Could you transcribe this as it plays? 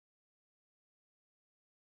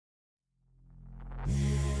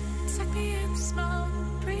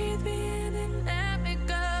breathe me in and let me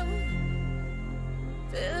go.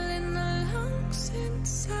 Filling the lungs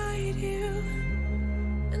inside you,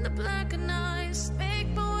 and the blackened eyes make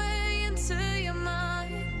my way into your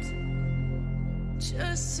mind.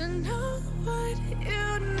 Just to know what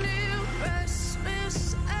you knew.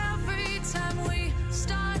 Restless every time we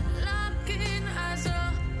start locking eyes.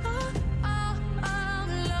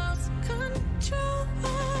 Lost control.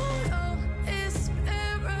 Oh, it's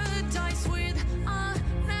paradise with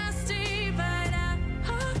honesty, but I'm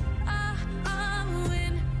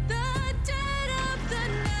in the dead of the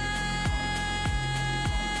night.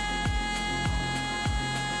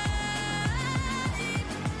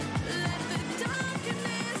 Let the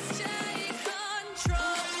darkness take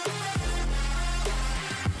control.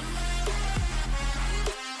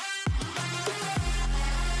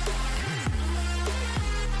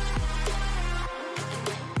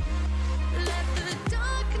 Let the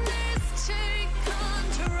darkness take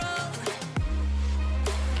control.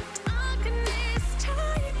 Darkness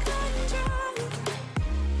take control.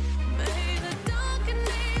 May the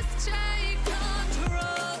darkness take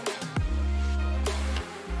control.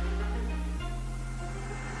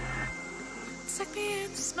 Take me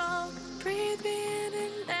in the smoke, breathe me in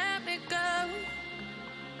and let me go.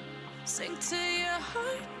 Sink to your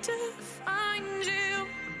heart to find you.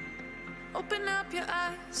 Open up your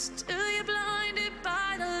eyes till you're blinded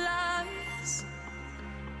by the lies,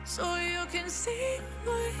 so you can see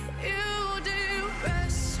what you do.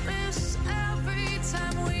 Restless every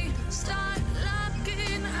time we start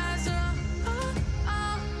locking eyes.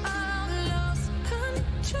 Lost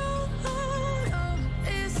control. Oh,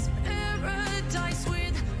 it's paradise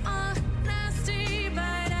with honesty,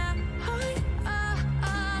 but I'm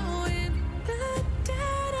in the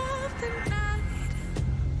dead of the night.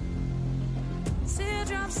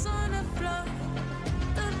 Teardrops on the floor.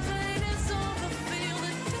 The pain is over. Feel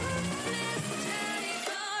the darkness take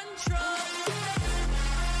control.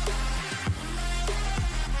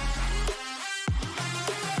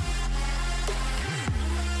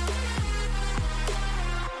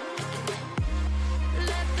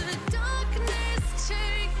 Let the darkness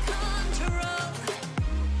take control.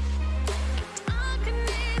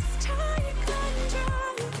 Darkness take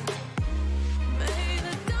control. May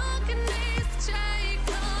the darkness take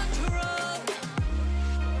control.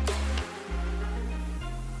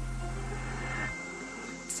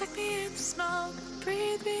 Take me in the smoke,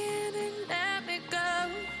 breathe me in and let me go.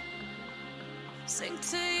 Sink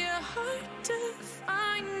to your heart to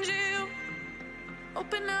find you.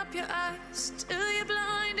 Open up your eyes till you're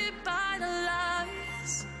blinded by the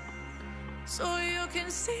lies, so you can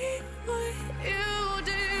see what you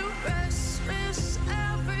do. Restless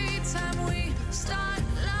every time we start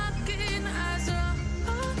locking eyes.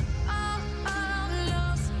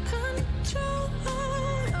 Lost control.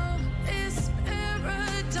 Oh, it's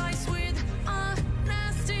paradise with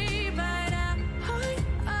honesty, but I'm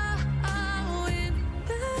in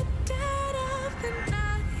the dead of the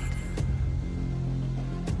night.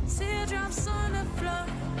 Teardrops on the floor.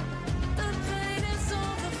 The pain is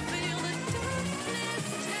over. Feel the darkness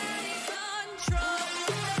take control.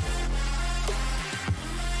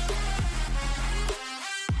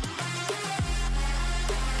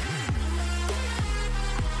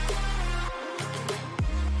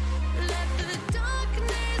 Let the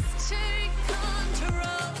darkness take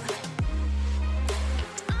control.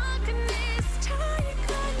 Darkness take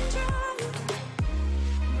control.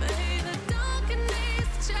 May the darkness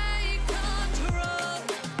take control.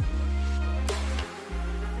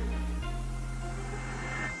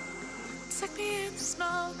 Take me in the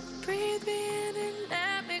smoke, breathe me in and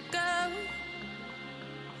let me go.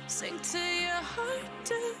 Sink to your heart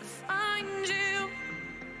to find you.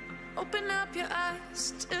 Open up your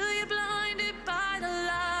eyes till you're blinded by the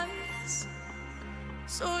lies,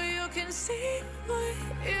 so you can see what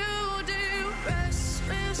you do.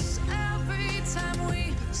 Restless every time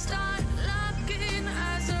we start locking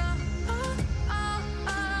eyes.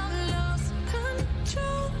 Lost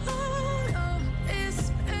control. Oh,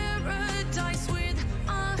 it's paradise with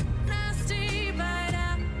honesty, but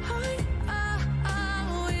I'm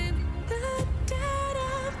in the dead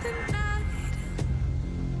of the night.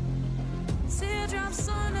 Teardrops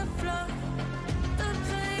on the floor. The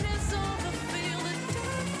pain is over. Feel the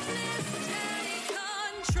darkness take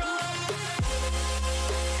control.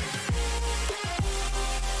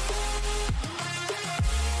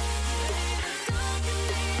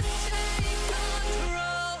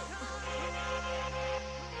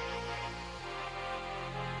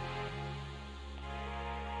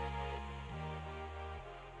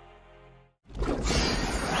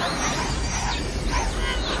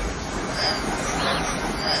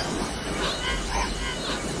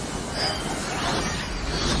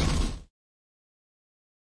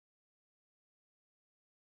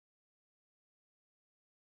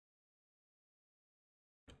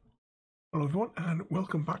 Hello everyone, and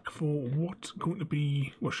welcome back for what's going to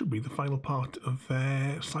be, what should be the final part of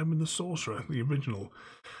Simon the Sorcerer, the original.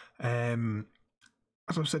 As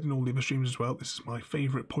I've said in all the other streams as well, this is my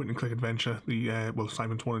favourite point-and-click adventure, well,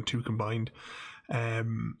 Simon's 1 and 2 combined.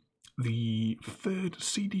 The third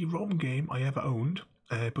CD-ROM game I ever owned,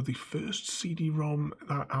 but the first CD-ROM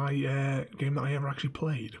game that I ever actually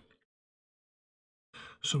played.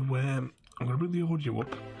 So I'm going to bring the audio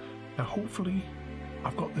up. Now hopefully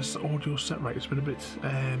I've got this audio set right. It's been a bit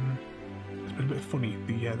funny,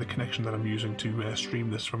 the connection that I'm using to stream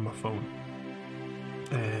this from my phone.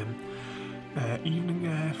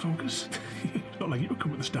 Evening focus. Not like you would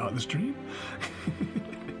come at the start of the stream.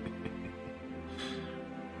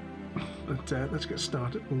 But let's get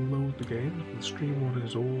started. We'll load the game. The stream one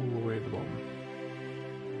is all the way at the bottom.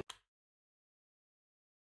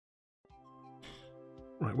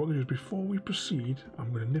 Right, what I'm going to do is before we proceed,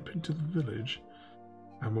 I'm going to nip into the village.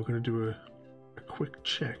 And we're going to do a quick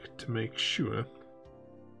check to make sure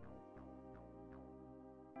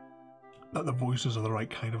that the voices are the right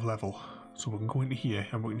kind of level. So we can go into here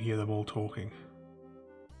and we can hear them all talking.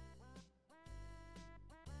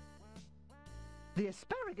 The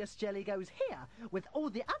asparagus jelly goes here with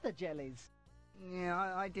all the other jellies.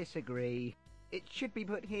 Yeah, I disagree. It should be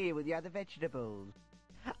put here with the other vegetables.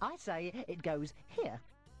 I say it goes here.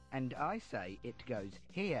 And I say it goes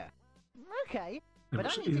here. Okay. But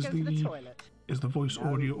I need to go to the toilet. Is the voice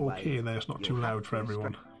audio okay way. there? It's not too loud for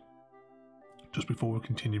everyone. Just before we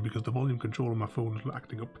continue, because the volume control on my phone is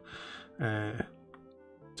acting up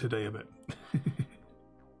today a bit.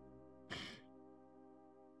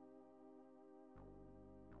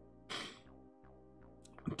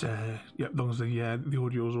 But, yeah, as long as the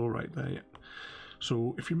audio is all right there. Yeah.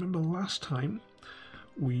 So if you remember last time,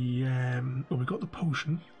 we got the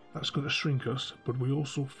potion that's going to shrink us, but we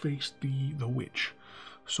also faced the witch,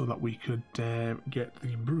 so that we could get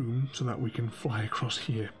the broom so that we can fly across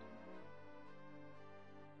here.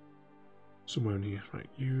 Somewhere in here. Right,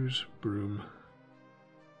 use broom.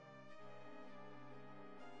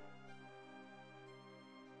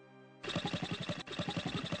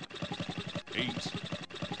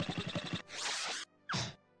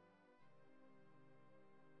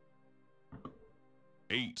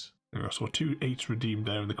 Eight. I saw 2 8s redeemed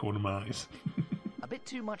there in the corner of my eyes. A bit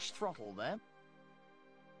too much throttle there.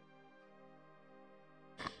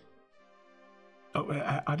 Oh,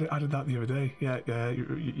 I did that the other day. Yeah,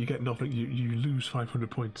 you get nothing. You lose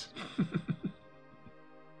 500 points.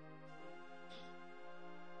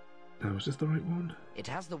 Now, is this the right one? It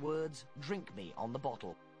has the words "drink me" on the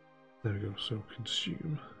bottle. There we go. So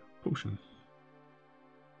consume potion.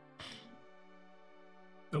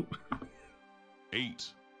 Nope.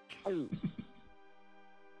 8.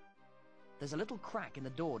 There's a little crack in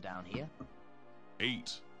the door down here.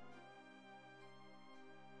 8.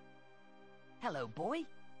 Hello, boy.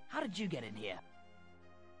 How did you get in here?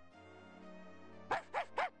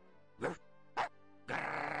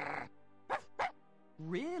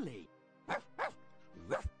 Really?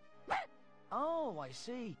 Oh, I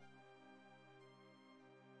see.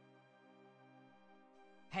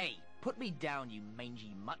 Hey, put me down, you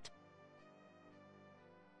mangy mutt.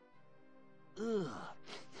 Ugh.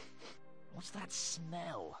 What's that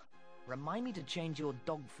smell? Remind me to change your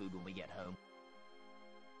dog food when we get home.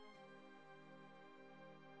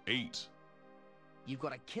 8. You've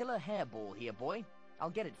got a killer hairball here, boy. I'll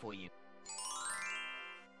get it for you.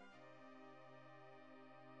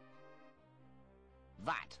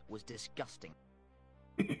 That was disgusting.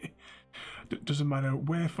 Doesn't matter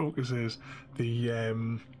where focus is,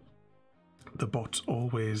 the bots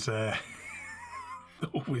always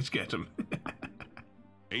always get them.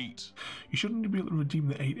 8. You shouldn't be able to redeem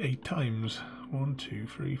the 8 times. 1, 2,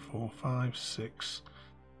 3, 4, 5, 6,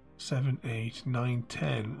 7, 8, 9,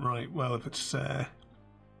 10. Right. Well, if it's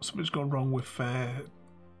something's gone wrong with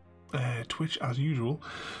Twitch as usual.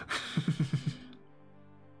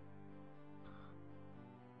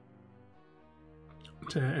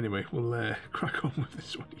 But, anyway, we'll crack on with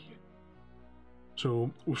this one here. So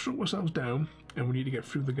we've shrunk ourselves down, and we need to get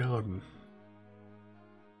through the garden,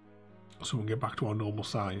 so we'll get back to our normal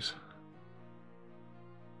size.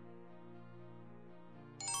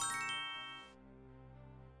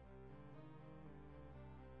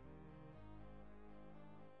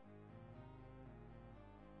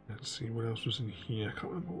 Let's see what else was in here. I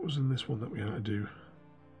can't remember what was in this one that we had to do.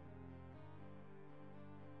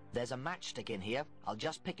 There's a matchstick in here. I'll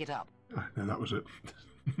just pick it up. Ah, no, that was it.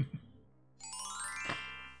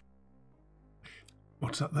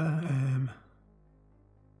 What's that there?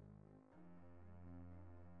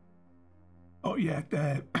 Oh yeah,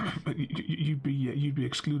 but you'd be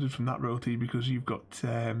excluded from that royalty because you've got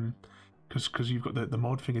because you've got the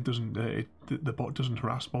mod thing. It doesn't the bot doesn't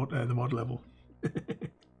harass the mod level. So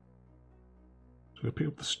we'll pick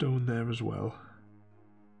up the stone there as well.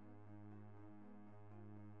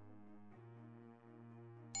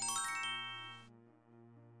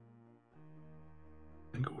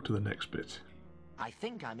 And go to the next bit. I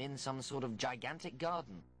think I'm in some sort of gigantic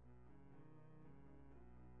garden.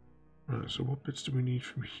 Right, so what bits do we need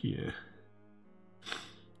from here?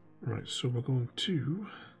 Right, so we're going to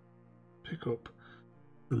pick up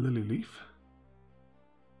the lily leaf.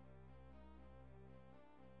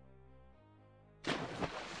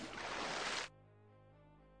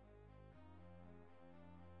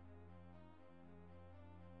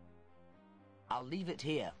 I'll leave it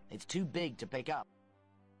here. It's too big to pick up.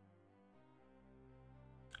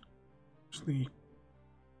 There's the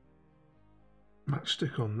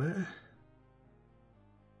matchstick on there.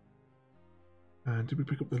 And did we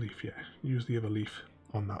pick up the leaf? Yeah, use the other leaf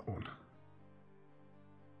on that one.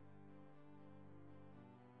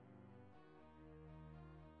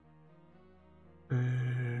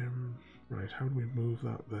 Right, how do we move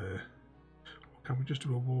that there? Or can we just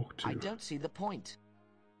do a walk to? I don't see the point.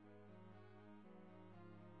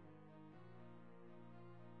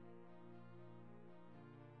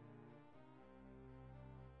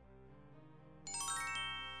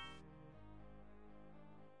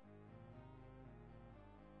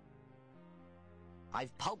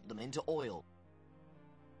 I've pulped them into oil.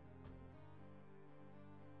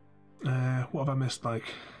 What have I missed, like?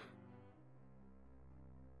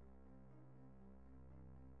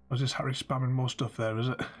 Was this Harry spamming more stuff there, is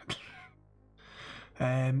it?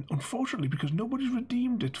 Unfortunately, because nobody's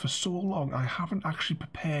redeemed it for so long, I haven't actually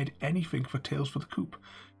prepared anything for Tales for the Coop,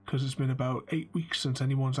 because it's been about 8 weeks since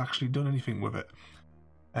anyone's actually done anything with it.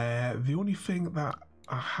 The only thing that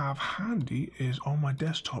I have handy is on my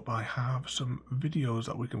desktop I have some videos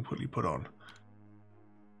that we can quickly put on.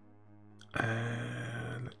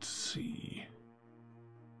 Let's see.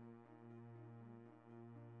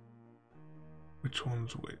 Which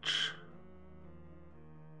one's which?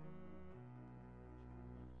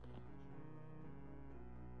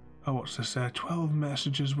 Oh, what's this? 12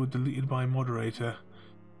 messages were deleted by moderator.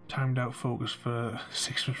 Timed out focus for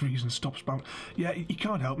 6 reasons. Stop spam. Yeah, he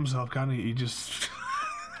can't help himself, can he? He just...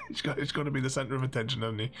 it's got to be the centre of attention,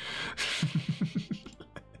 hasn't he?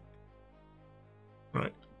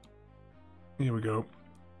 Right. Here we go.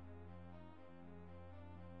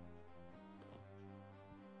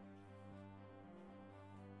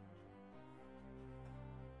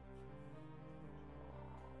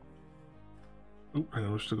 Oh, hang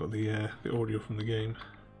on, I've still got the audio from the game.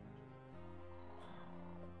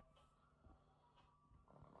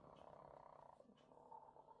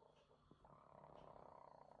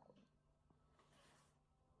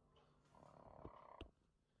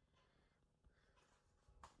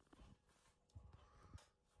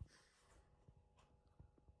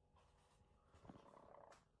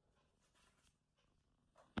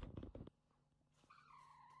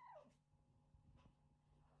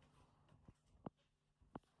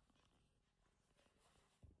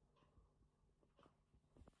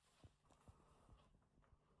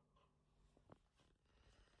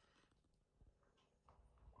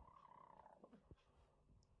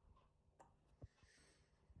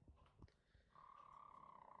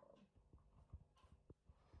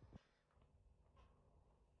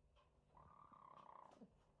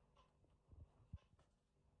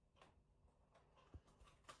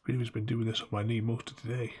 Really been doing this on my knee most of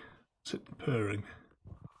today, sitting purring.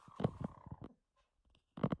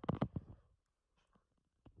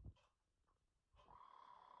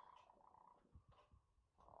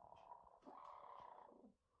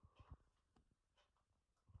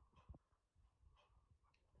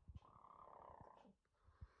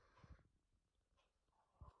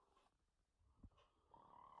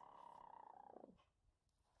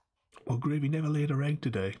 Well, Gravy never laid her egg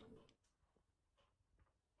today.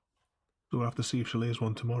 So we'll have to see if she lays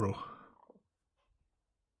one tomorrow.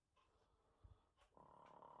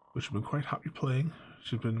 But she's been quite happy playing.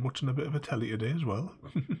 She's been watching a bit of a telly today as well.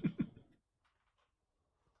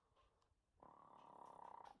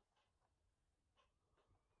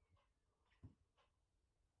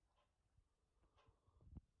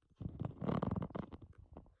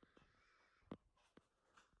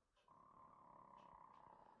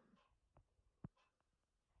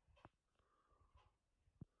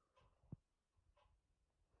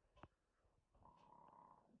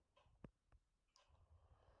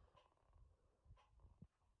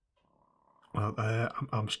 Well,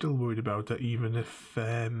 I'm still worried about that. Even if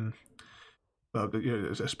Well, yeah,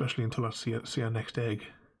 especially until I see our next egg.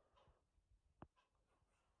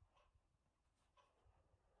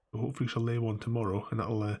 Hopefully she'll lay one tomorrow, and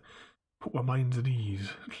that'll put my minds at ease.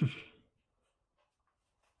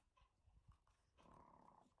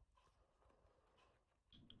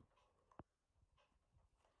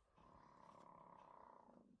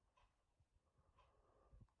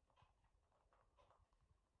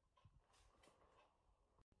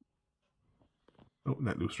 Oh,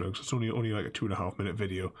 net loose drugs. It's only like a 2.5 minute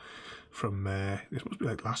video from this must be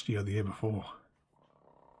like last year or the year before.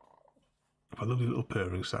 I love the little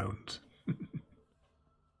purring sounds.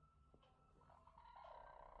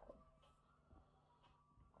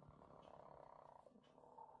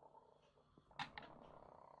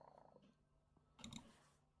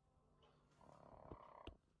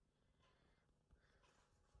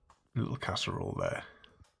 Little casserole there.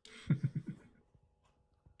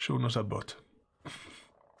 Showing us her butt.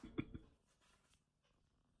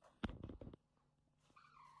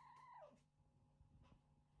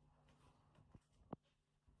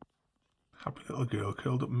 Happy little girl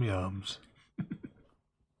curled up in my arms.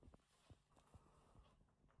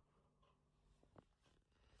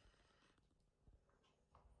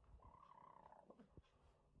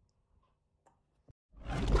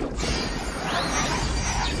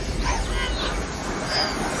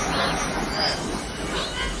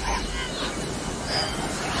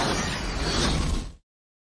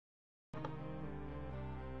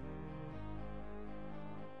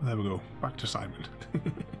 There we go, back to Simon.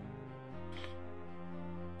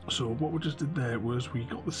 So what we just did there was we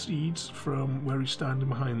got the seeds from where he's standing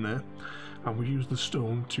behind there, and we used the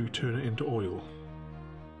stone to turn it into oil.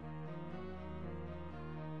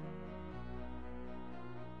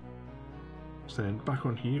 So then back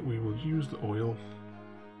on here we will use the oil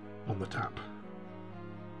on the tap.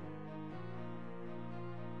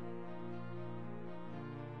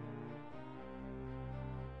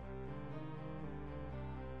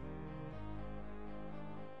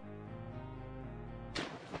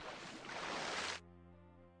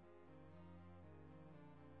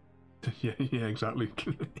 Yeah, exactly.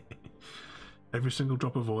 Every single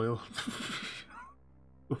drop of oil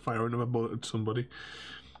will fire another bullet at somebody.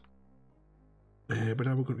 But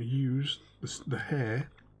now we're going to use the hair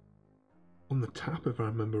on the tap, if I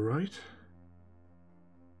remember right.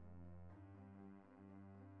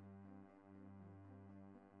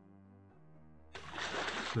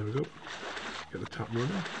 There we go. Get the tap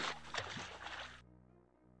running.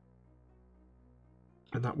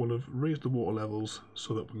 And that will have raised the water levels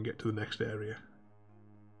so that we can get to the next area.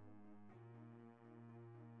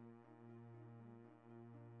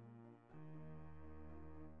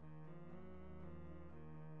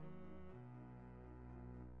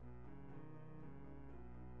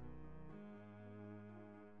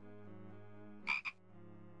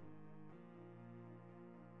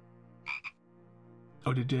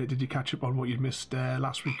 Oh, did you catch up on what you missed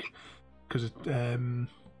last week? Because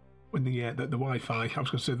when the Wi-Fi, I was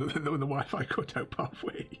going to say that when the Wi-Fi cut out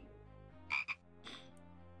halfway.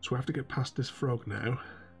 So we have to get past this frog now.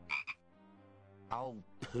 Oh,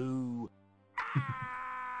 poo.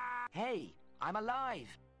 Hey, I'm alive.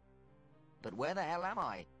 But where the hell am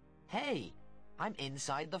I? Hey, I'm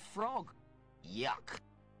inside the frog. Yuck.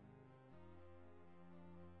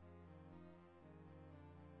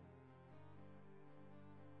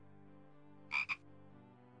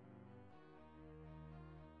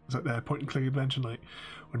 Is that their point and click adventure night?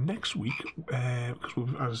 Well, next week, because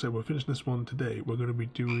as I said, we're finishing this one today, we're going to be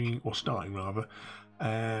doing, or starting rather,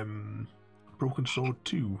 Broken Sword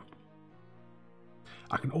 2.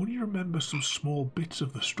 I can only remember some small bits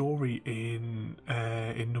of the story in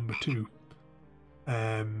number 2.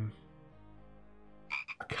 I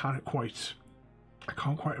can't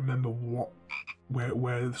quite remember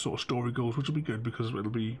where the sort of story goes, which will be good because it'll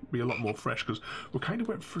be a lot more fresh, because we kind of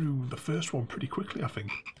went through the first one pretty quickly, I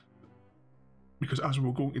think. Because as we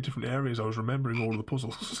were going to different areas, I was remembering all of the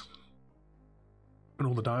puzzles and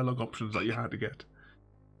all the dialogue options that you had to get.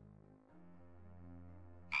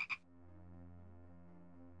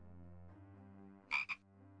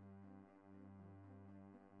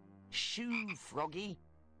 Shoo, froggy.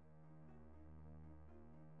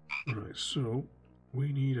 Right, so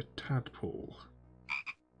we need a tadpole.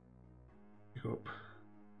 Pick up.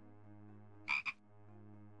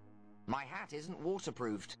 My hat isn't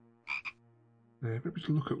waterproofed. Maybe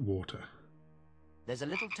to look at water. There's a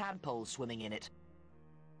little tadpole swimming in it.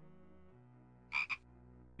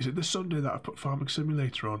 Is it this Sunday that I put Farming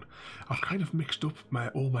Simulator on? I've kind of mixed up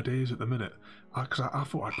all my days at the minute, because I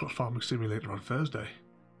thought I'd put Farming Simulator on Thursday.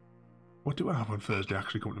 What do I have on Thursday,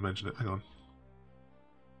 actually, come to mention it? Hang on.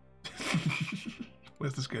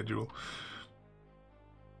 Where's the schedule?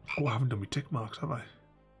 Oh, I haven't done my tick marks, have I?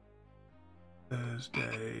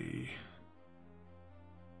 Thursday.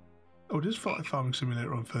 Oh, it is Farming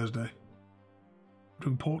Simulator on Thursday. I'm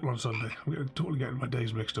doing Portal on Sunday. I'm totally getting my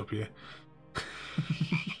days mixed up here.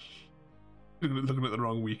 looking at the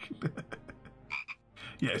wrong week.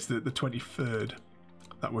 Yeah, it's the 23rd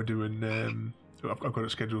that we're doing. I've got it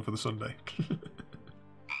scheduled for the Sunday.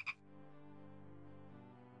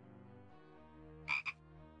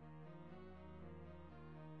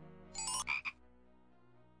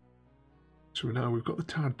 So now we've got the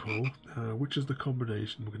tadpole. Which is the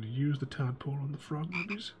combination? We're going to use the tadpole on the frog,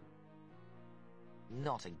 maybe?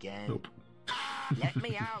 Not again. Nope. Let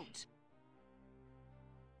me out.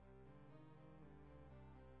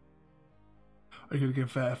 Are you going to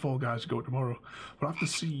give Fall Guys a go tomorrow? We'll have to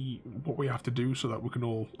see what we have to do so that we can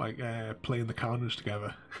all like play in the calendars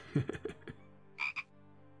together.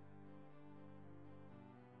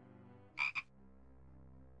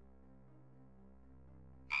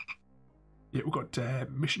 Yeah, we've got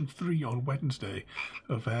Mission 3 on Wednesday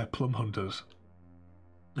of Plum Hunters.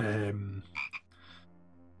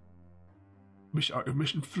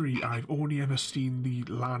 Mission 3, I've only ever seen the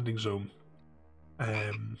landing zone.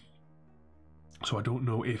 So I don't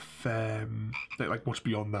know if, like, what's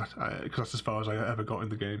beyond that, because that's as far as I ever got in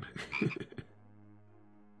the game.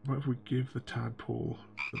 What if we give the tadpole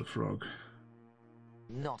to the frog?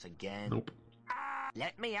 Not again. Nope.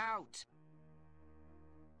 Let me out.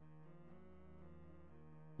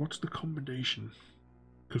 What's the combination?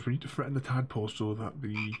 Because we need to threaten the tadpole so that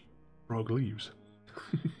the frog leaves.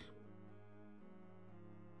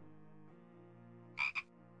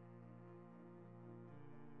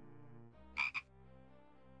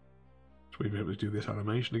 So we'll be able to do this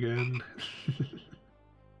animation again.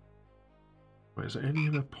 Right, is there any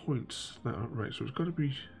other points that are right? So it's got to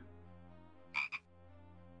be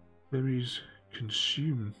berries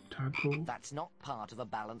consume tadpole. That's not part of a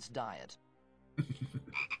balanced diet.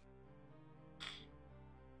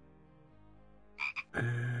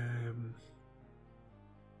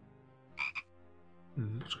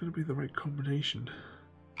 What's going to be the right combination?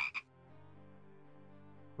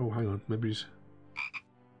 Oh, hang on, maybe he's...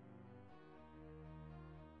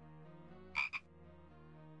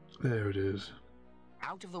 There it is.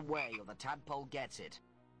 Out of the way or the tadpole gets it.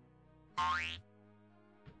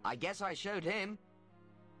 I guess I showed him.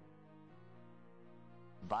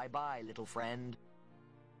 Bye-bye, little friend.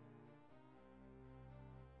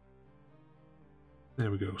 There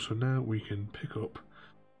we go. So now we can pick up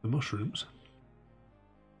the mushrooms.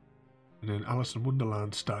 And then Alice in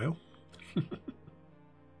Wonderland style.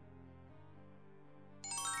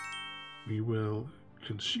 We will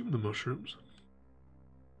consume the mushrooms.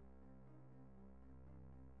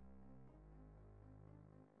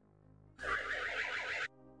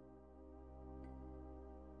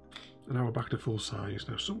 And now we're back to full size.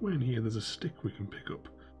 Now somewhere in here there's a stick we can pick up.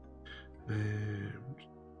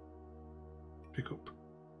 Pick up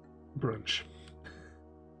branch.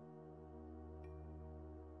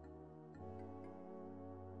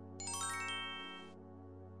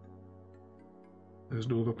 There's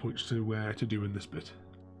no other points to do in this bit.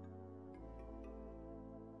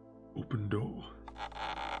 Open door.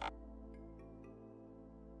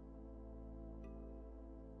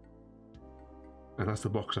 And that's the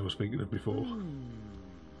box I was thinking of before.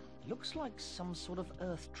 Looks like some sort of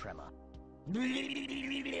earth tremor.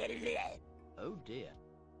 Oh dear.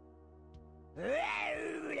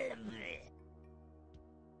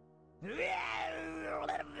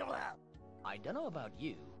 I don't know about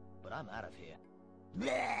you, but I'm out of here.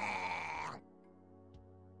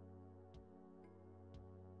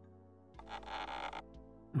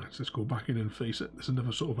 Let's go back in and face it. There's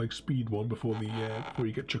another sort of like speed one before the before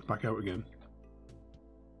you get chucked back out again.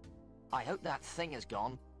 I hope that thing is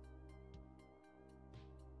gone.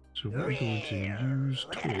 So we're going to use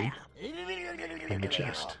toy on the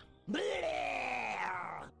chest.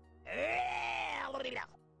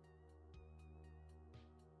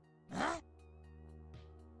 Huh?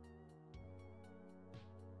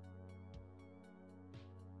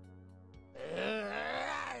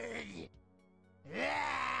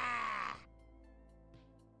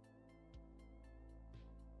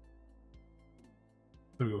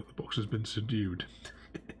 There we go, the box has been subdued.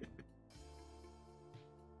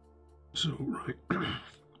 So, right,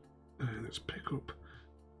 let's pick up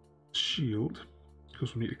shield,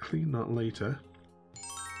 because we need to clean that later.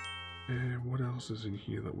 What else is in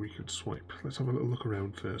here that we could swipe? Let's have a little look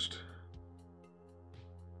around first.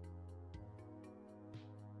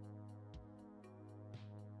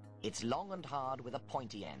 It's long and hard with a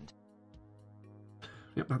pointy end.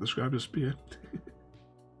 Yep, that describes a spear.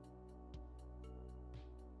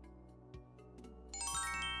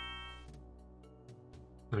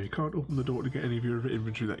 Now you can't open the door to get any of your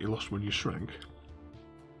inventory that you lost when you shrank.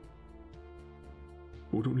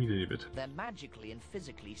 We don't need any of it. They're magically and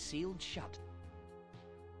physically sealed shut.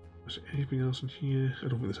 Is there anything else in here? I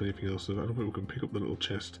don't think there's anything else. I don't think we can pick up the little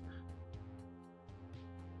chest.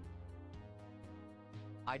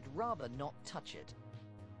 I'd rather not touch it.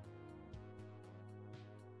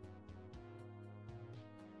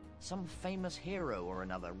 Some famous hero or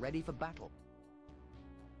another ready for battle.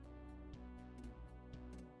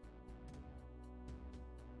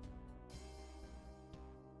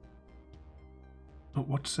 Oh,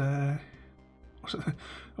 what's it?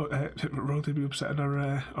 Oh, relatively upsetting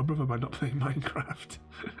our brother by not playing Minecraft.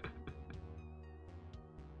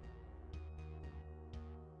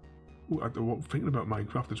 Ooh, thinking about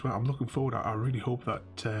Minecraft as well, I'm looking forward. I really hope that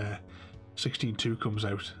 16.2 comes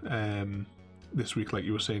out this week, like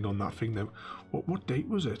you were saying on that thing. Now, what date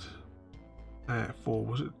was it?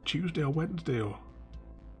 Was it Tuesday or Wednesday? Or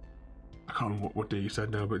I can't remember what day you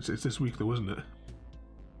said now, but it's this week, though, isn't it?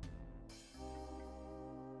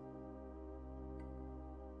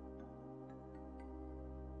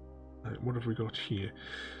 What have we got here?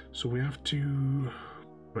 So we have to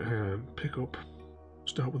pick up,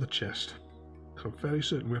 start with a chest. I'm fairly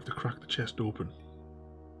certain we have to crack the chest open.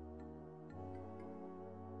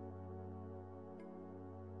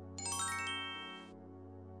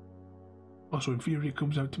 Also, in theory, it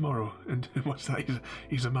comes out tomorrow. And what's that?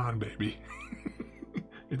 He's a man, baby. You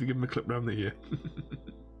have to give him a clip round the ear.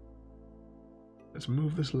 Let's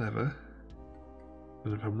move this lever.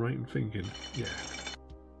 And if I'm right in thinking, yeah.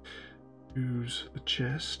 Use the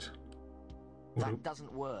chest. That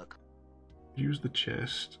doesn't work. Use the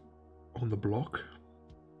chest on the block.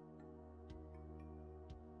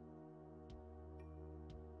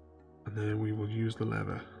 And then we will use the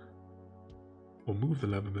lever. Or move the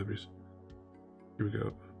lever, maybe. Here we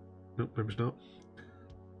go. Nope, maybe it's not.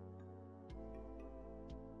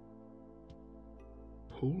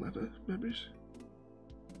 Pull lever, maybe?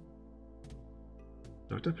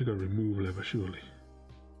 No, I've definitely got to remove lever, surely.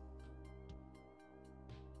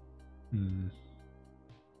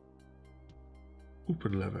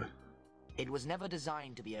 Open lever. It was never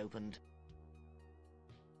designed to be opened.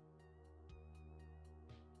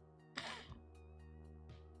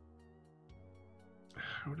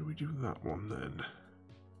 How do we do that one then?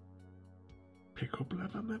 Pick up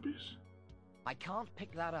lever, maybe? I can't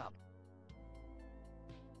pick that up.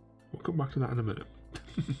 We'll come back to that in a minute.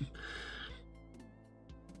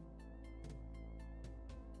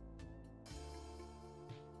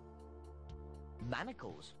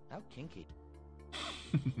 Manacles? How kinky.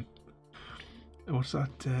 What's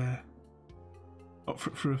that? Oh,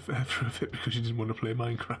 for a bit because you didn't want to play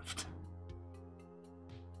Minecraft.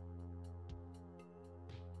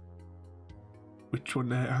 Which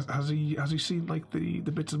one? Has he seen like the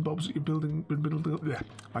bits and bobs that you're building? Been building? Yeah,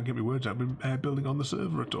 I can't get my words out. Been building on the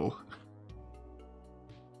server at all?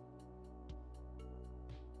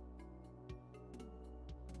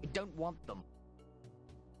 I don't want them.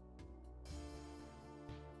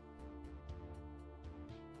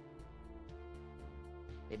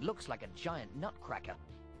 It looks like a giant nutcracker.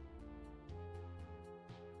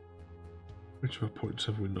 Which of our points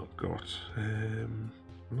have we not got?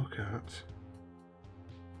 Look at.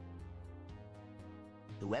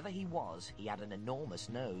 Whoever he was, he had an enormous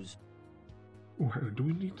nose. Oh, hang on, do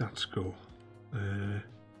we need that skull?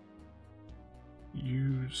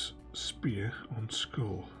 Use spear on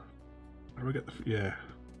skull. How do I get the... Yeah,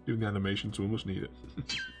 doing the animation, so we must need it.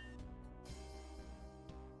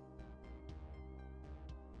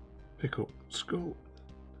 Pick up skull.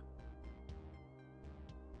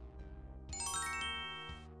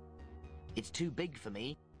 It's too big for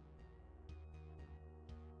me.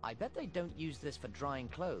 I bet they don't use this for drying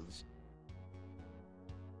clothes.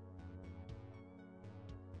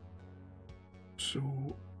 So,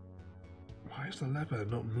 why is the lever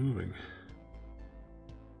not moving?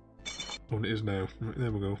 Oh, it is now. Right,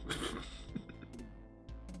 there we go.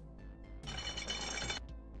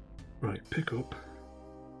 Right, pick up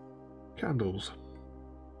candles.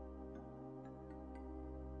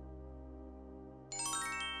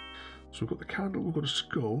 So we've got the candle, we've got a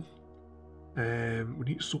skull. We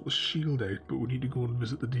need to sort the shield out, but we need to go and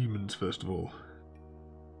visit the demons first of all.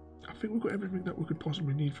 I think we've got everything that we could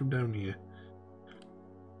possibly need from down here.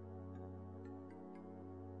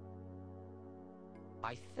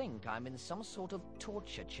 I think I'm in some sort of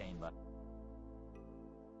torture chamber.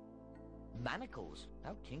 Manacles?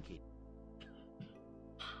 How kinky.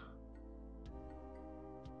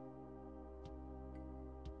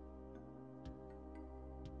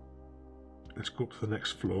 Let's go up to the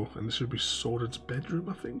next floor, and this should be Sworded's bedroom,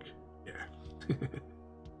 I think. Yeah.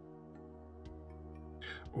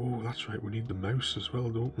 Oh, that's right, we need the mouse as well,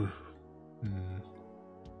 don't we?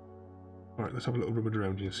 Alright, let's have a little rummage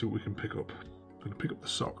around here and see what we can pick up. I'm going to pick up the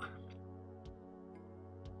sock.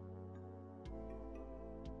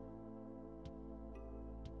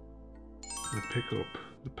 I'm going to pick up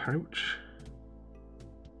the pouch.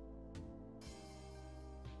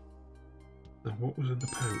 Now, what was in the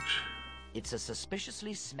pouch? It's a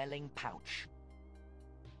suspiciously smelling pouch.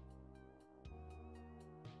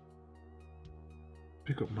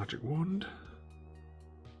 Pick up magic wand.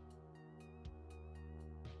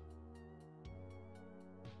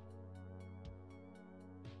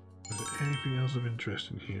 Is there anything else of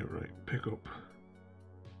interest in here? Right, pick up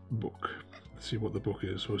book. Let's see what the book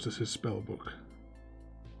is. So is this his spell book?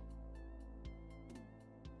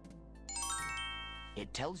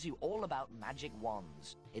 It tells you all about magic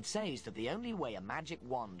wands. It says that the only way a magic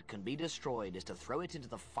wand can be destroyed is to throw it into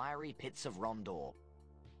the fiery pits of Rondor.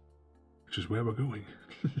 Which is where we're going.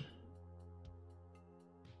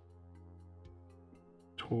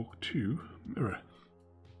 Talk to mirror.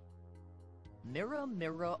 Mirror,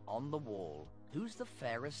 mirror on the wall, who's the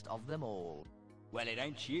fairest of them all? Well, it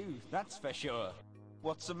ain't you, that's for sure.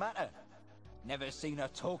 What's the matter? Never seen a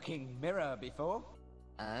talking mirror before?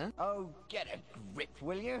 Oh, get a grip,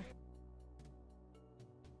 will you?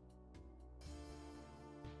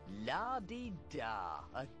 La-dee-da,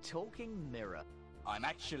 a talking mirror. I'm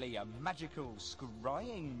actually a magical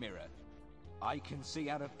scrying mirror. I can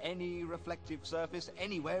see out of any reflective surface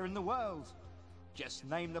anywhere in the world. Just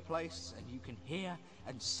name the place and you can hear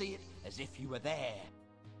and see it as if you were there.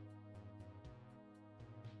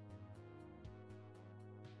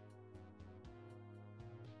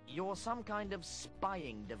 You're some kind of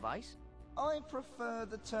spying device? I prefer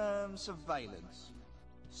the term surveillance.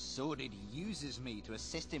 Sordid uses me to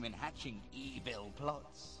assist him in hatching evil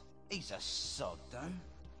plots. He's a sod, though.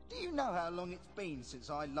 Do you know how long it's been since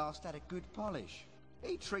I last had a good polish?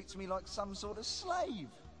 He treats me like some sort of slave.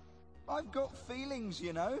 I've got feelings,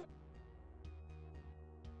 you know.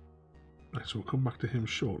 Right, so we'll come back to him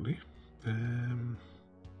shortly.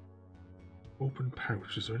 Open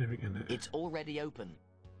pouch, is there anything in it? It's already open.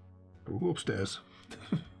 We'll go upstairs.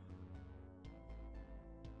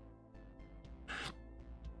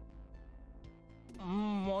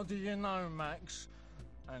 What do you know, Max?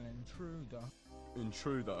 An intruder.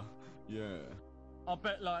 Intruder? Yeah. I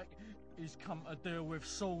bet, like, he's come to deal with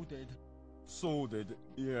Sordid. Sordid?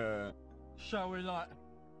 Yeah. Shall we, like,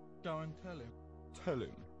 go and tell him? Tell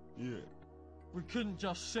him? Yeah. We couldn't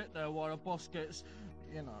just sit there while the boss gets,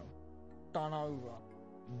 you know, done over.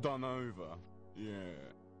 Done over? Yeah.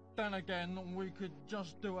 Then again, we could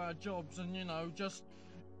just do our jobs and, you know, just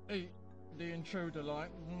eat the intruder, like,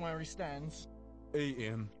 where he stands. Eat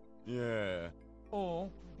him? Yeah. Or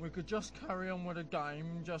we could just carry on with the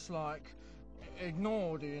game, just, like,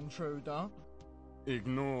 ignore the intruder.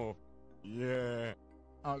 Ignore? Yeah.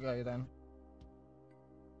 Okay, then.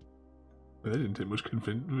 That didn't take much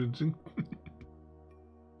convincing.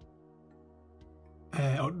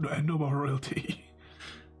 No more royalty.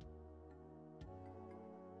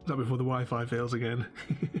 Is that before the Wi-Fi fails again?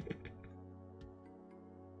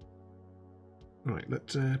 Right,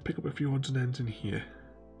 let's pick up a few odds and ends in here.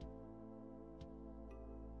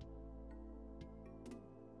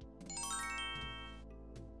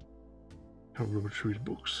 How rummage through his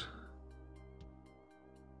books.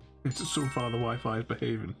 So far the Wi-Fi is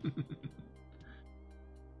behaving.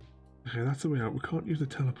 Okay, that's the way out. We can't use the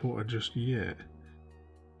teleporter just yet.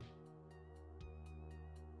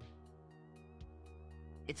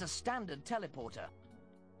 It's a standard teleporter.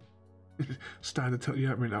 Standard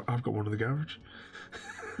yeah, I mean, I've got one in the garage.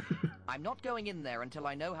 I'm not going in there until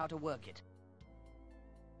I know how to work it.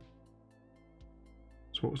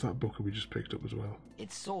 So what was that book that we just picked up as well?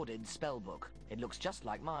 It's Sordid spellbook. It looks just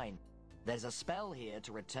like mine. There's a spell here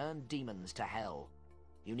to return demons to hell.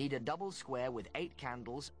 You need a double square with 8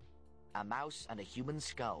 candles, a mouse and a human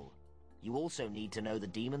skull. You also need to know the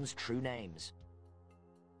demons' true names.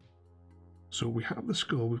 So we have the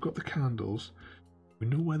skull, we've got the candles, we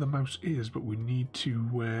know where the mouse is, but we need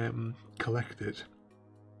to collect it.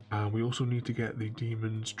 And we also need to get the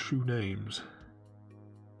demons' true names.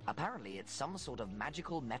 Apparently it's some sort of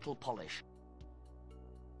magical metal polish.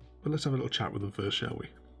 But let's have a little chat with them first, shall we?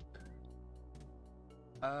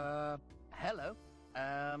 Hello.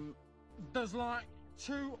 Does, like,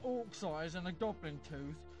 2 orc's eyes and a goblin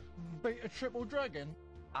tooth beat a triple dragon?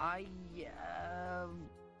 Thought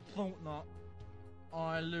not.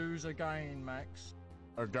 I lose again, Max.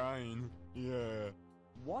 Again? Yeah.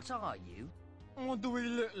 What are you? What do we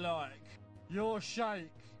look like? Your shake,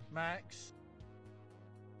 Max.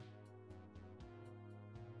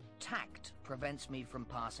 tact prevents me from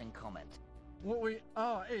passing comment. What we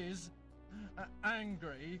are is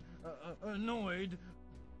angry, annoyed,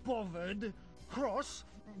 bothered, cross,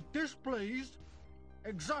 displeased,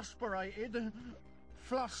 exasperated,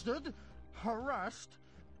 flustered, harassed,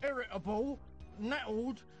 irritable,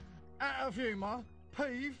 nettled, out of humour,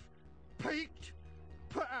 peeved, piqued,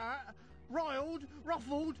 put out, riled,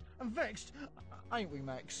 ruffled, and vexed. Ain't we,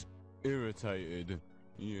 Max? Irritated.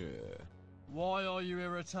 Yeah. Why are you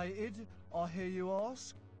irritated, I hear you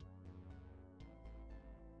ask?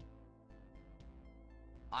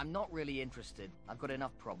 I'm not really interested. I've got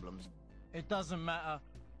enough problems. It doesn't matter.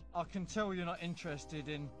 I can tell you're not interested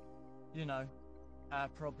in, you know, our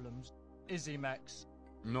problems. Is he, Max?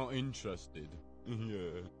 Not interested.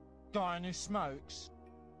 Yeah. Guy who smokes?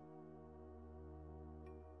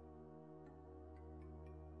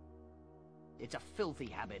 It's a filthy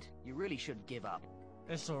habit. You really should give up.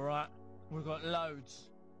 It's alright. We've got loads,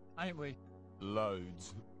 ain't we?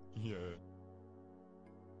 Loads. Yeah.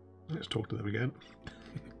 Let's talk to them again.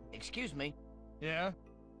 Excuse me. Yeah?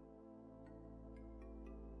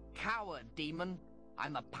 Coward, demon.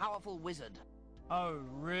 I'm a powerful wizard. Oh,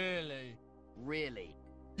 really? Really.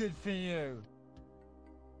 Good for you.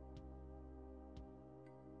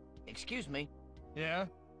 Excuse me. Yeah?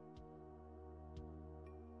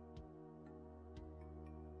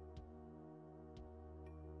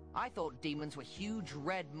 I thought demons were huge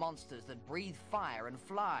red monsters that breathe fire and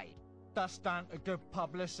fly. That's down to good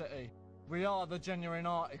publicity. We are the genuine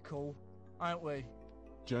article, ain't we?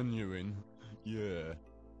 Genuine. Yeah.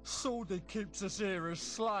 Sordid keeps us here as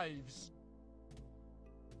slaves.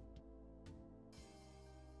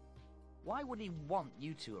 Why would he want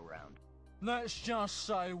you two around? Let's just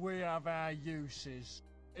say we have our uses.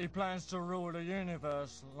 He plans to rule the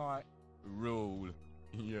universe, like... Rule.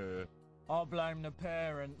 Yeah. I blame the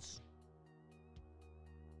parents.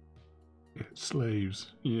 Yeah,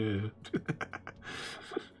 slaves. Yeah.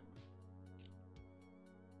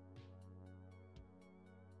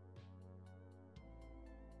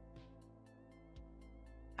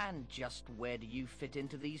 And just where do you fit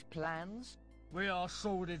into these plans? We are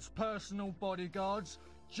Sordid's personal bodyguards,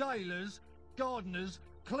 jailers, gardeners,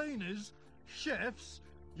 cleaners, chefs,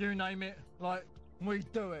 you name it, like, we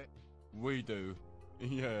do it. We do.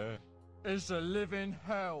 Yeah. It's a living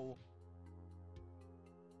hell.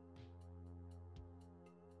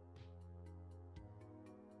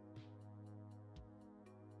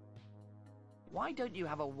 Why don't you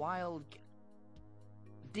have a wild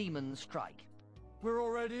demon strike? We're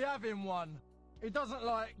already having one. It doesn't,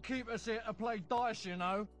 like, keep us here to play dice, you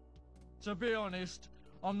know. To be honest,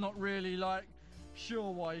 I'm not really, like,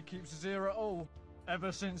 sure why he keeps us here at all.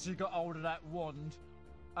 Ever since he got hold of that wand,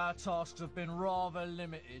 our tasks have been rather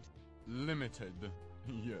limited. Limited.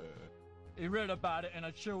 Yeah. He read about it in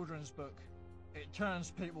a children's book. It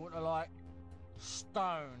turns people to, like,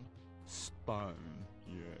 stone. Stone.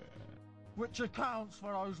 Yeah. Which accounts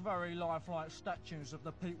for those very lifelike statues of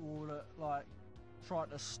the people that, like, tried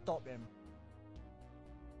to stop him.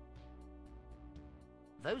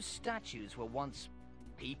 Those statues were once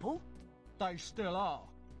people? They still are,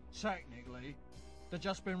 technically. They've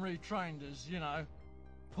just been retrained as, you know,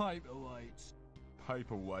 paperweights.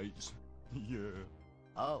 Paperweights. Yeah.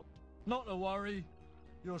 Oh. Not to worry.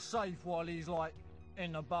 You're safe while he's, like,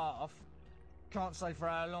 in the bath. Can't say for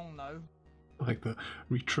how long, though. Like that,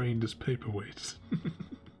 retrained as paperweights.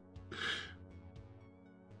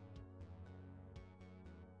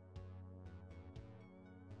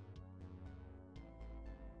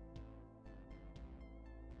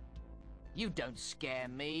 You don't scare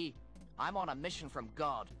me. I'm on a mission from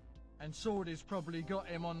God. And Swordy's probably got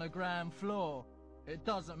him on the ground floor. It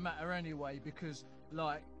doesn't matter anyway, because,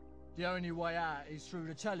 like, the only way out is through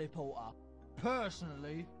the teleporter.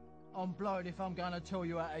 Personally, I'm blowed if I'm gonna tell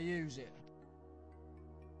you how to use it.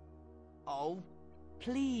 Oh,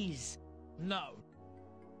 please. No.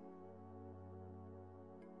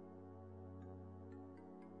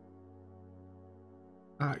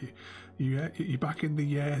 You're back in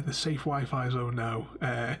the safe Wi-Fi zone now,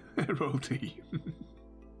 Roll T.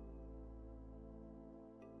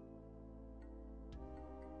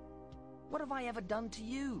 What have I ever done to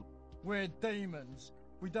you? We're demons.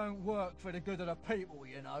 We don't work for the good of the people,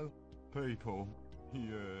 you know. People.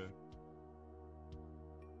 Yeah.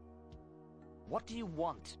 What do you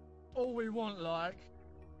want? All we want, like,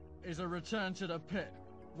 is a return to the pit,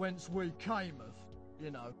 whence we cameth,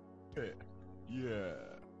 you know. Pit. Yeah.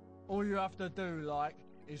 All you have to do, like,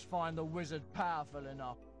 is find the wizard powerful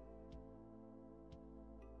enough.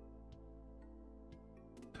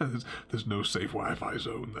 There's no safe Wi-Fi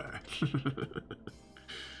zone there.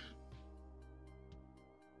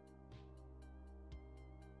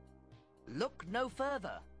 Look no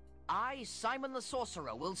further. I, Simon the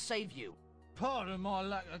Sorcerer, will save you. Pardon my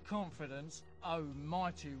lack of confidence, oh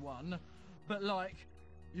mighty one, but like,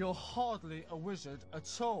 you're hardly a wizard at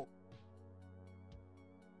all.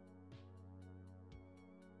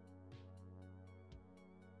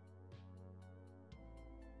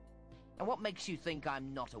 And what makes you think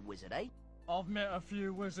I'm not a wizard, eh? I've met a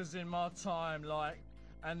few wizards in my time, like,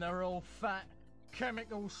 and they're all fat,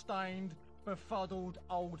 chemical-stained, befuddled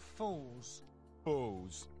old fools.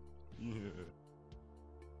 Fools. Yeah.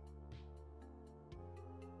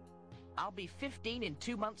 I'll be 15 in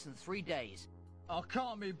 2 months and 3 days. I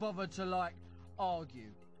can't be bothered to, like,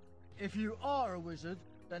 argue. If you are a wizard,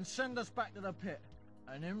 then send us back to the pit,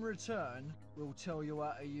 and in return, we'll tell you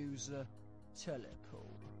how to use the teleport.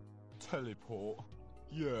 Teleport?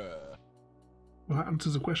 Yeah. Well, that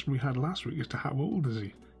answers the question we had last week as to how old is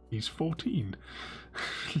he? He's 14.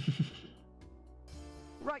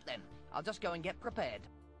 Right then, I'll just go and get prepared.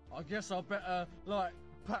 I guess I better, like,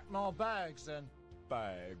 pack my bags then.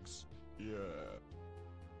 Bags? Yeah.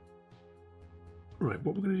 Right,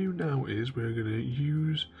 what we're going to do now is we're going to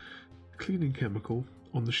use cleaning chemical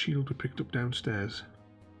on the shield we picked up downstairs.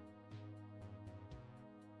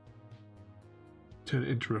 Turn it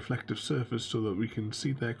into a reflective surface so that we can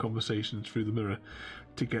see their conversations through the mirror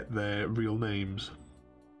to get their real names.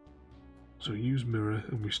 So use mirror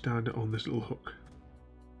and we stand it on this little hook.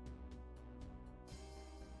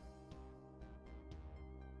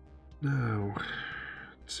 Now,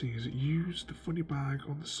 let's see, is it use the funny bag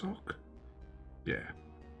on the sock? Yeah.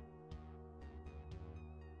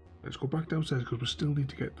 Let's go back downstairs because we still need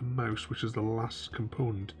to get the mouse, which is the last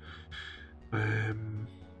component. Where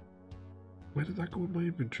did that go in my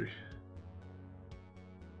inventory?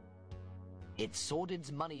 It's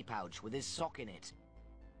Sordid's money pouch with his sock in it.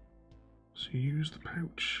 So use the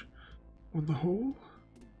pouch on the hole?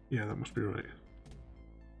 Yeah, that must be right.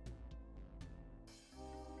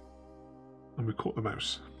 And we caught the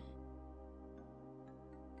mouse.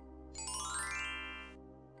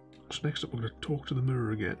 So next up we're going to talk to the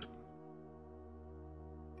mirror again.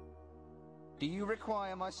 Do you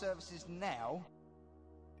require my services now?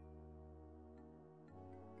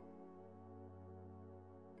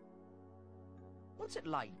 What's it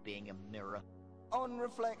like being a mirror? On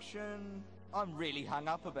reflection, I'm really hung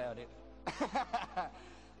up about it.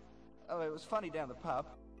 Oh, it was funny down the pub.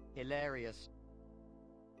 Hilarious.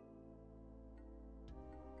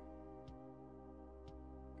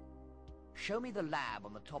 Show me the lab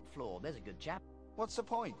on the top floor. There's a good chap. What's the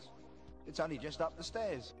point? It's only just up the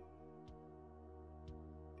stairs.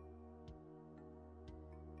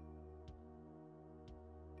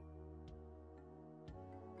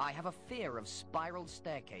 I have a fear of spiral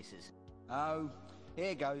staircases. Oh,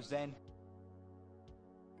 here goes then.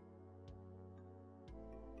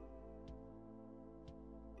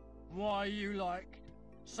 Why are you, like,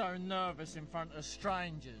 so nervous in front of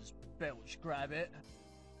strangers, Belch Grabbit?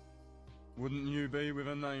 Wouldn't you be with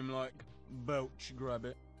a name like Belch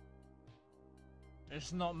Grabbit?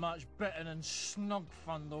 It's not much better than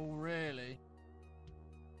Snogfundle, really.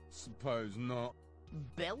 Suppose not.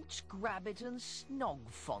 Belch, Grabbit and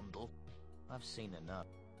Snogfondle. I've seen enough.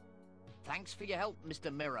 Thanks for your help,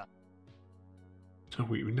 Mr. Mirror. So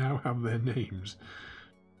we now have their names.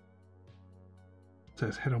 So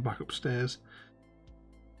let's head on back upstairs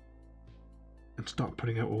and start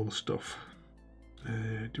putting out all the stuff.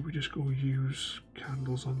 Do we just go use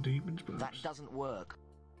candles on demons, perhaps? That doesn't work.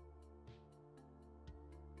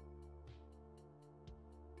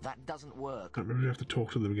 That doesn't work. I remember we have to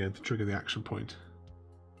talk to them again to trigger the action point.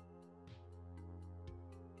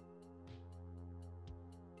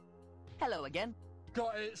 Hello again.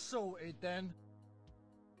 Got it sorted then.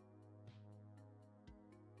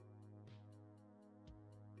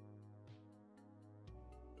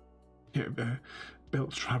 Yeah,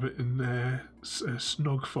 Belch Rabbit and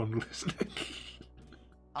Snogfondle, isn't it?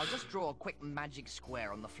 I'll just draw a quick magic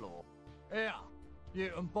square on the floor. Here,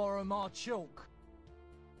 you can borrow my chalk.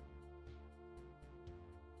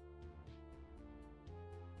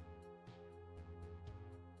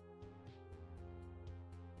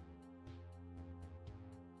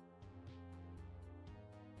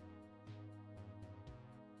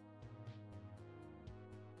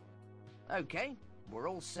 Okay, we're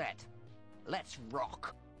all set. Let's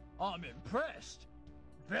rock. I'm impressed.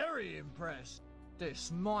 Very impressed.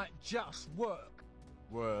 This might just work.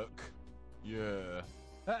 Work? Yeah.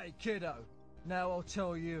 Hey, kiddo. Now I'll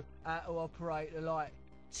tell you how to operate the, like,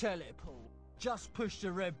 teleport. Just push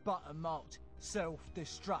the red button marked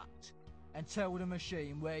self-destruct and tell the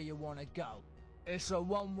machine where you want to go. It's a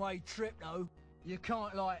one-way trip, though. You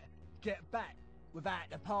can't, like, get back without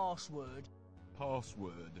the password.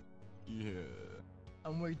 password. Yeah.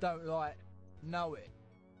 And we don't, like, know it.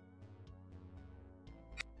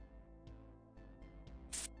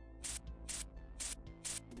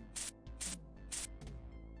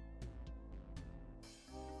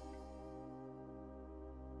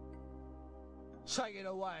 Take it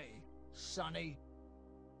away, Sonny.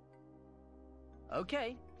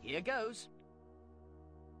 Okay, here goes.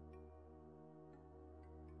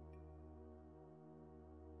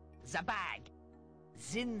 Zabag,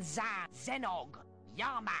 Zinza, Zenog,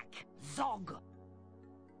 Yarmak, Zog.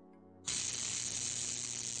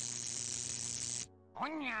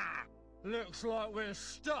 Onya! Looks like we're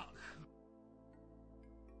stuck.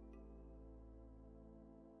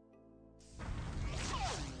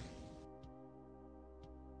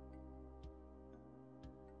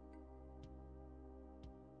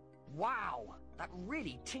 Wow, that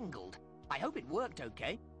really tingled. I hope it worked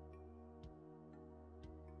okay.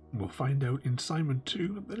 We'll find out in Simon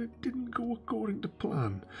 2 that it didn't go according to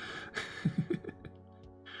plan.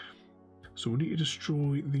 So we need to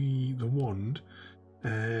destroy the wand,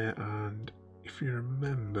 and if you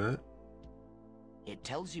remember... It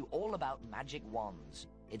tells you all about magic wands.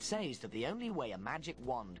 It says that the only way a magic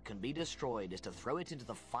wand can be destroyed is to throw it into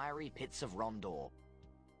the fiery pits of Rondor.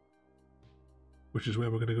 Which is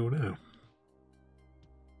where we're going to go now.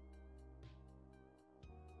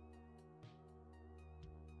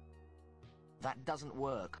 That doesn't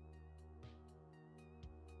work.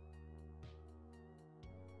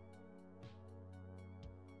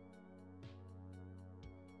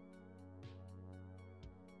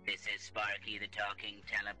 This is Sparky the Talking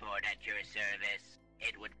Teleport at your service.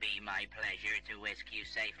 It would be my pleasure to whisk you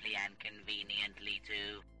safely and conveniently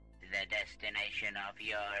to the destination of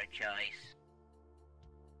your choice.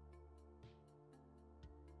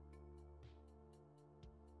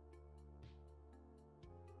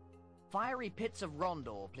 Fiery pits of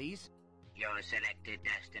Rondor, please. Your selected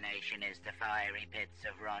destination is the fiery pits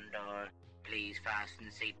of Rondor. Please fasten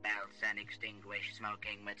seatbelts and extinguish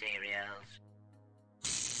smoking materials.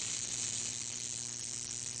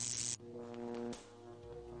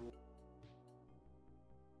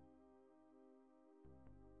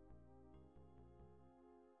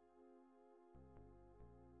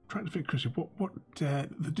 Trying to think, Chrissy, what they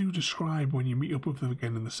do describe when you meet up with them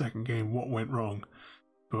again in the second game what went wrong,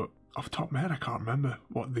 but off the top of my head I can't remember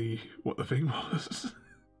what the thing was.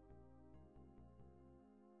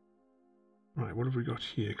 Right, what have we got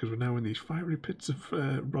here? Because we're now in these fiery pits of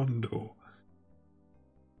Rondo.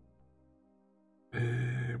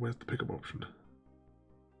 Where's the pickup option?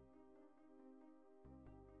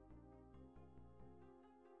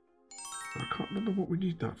 I can't remember what we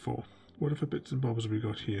need that for. What other bits and bobs have we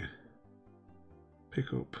got here?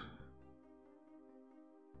 Pick up.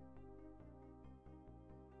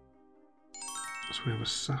 So we have a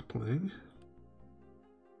sapling.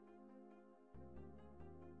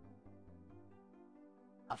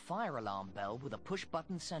 A fire alarm bell with a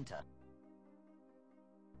push-button center.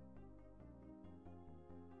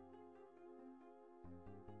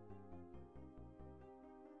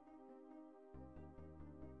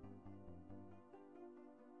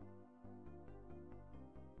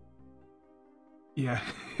 Yeah,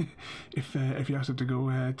 if you asked it to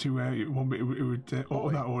go to one bit, it would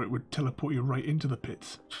or that, or it would teleport you right into the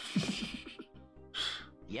pits.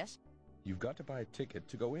 Yes? You've got to buy a ticket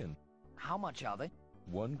to go in. How much are they?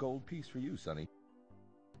 1 gold piece for you, Sonny.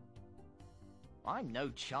 I'm no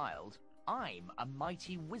child. I'm a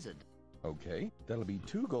mighty wizard. Okay, that'll be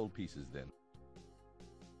 2 gold pieces then.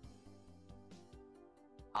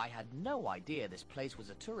 I had no idea this place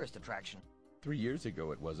was a tourist attraction. 3 years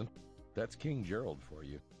ago it wasn't. That's King Gerald for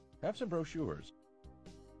you. Have some brochures.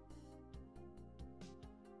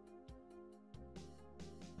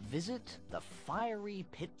 Visit the fiery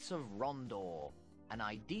pits of Rondor. An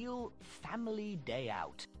ideal family day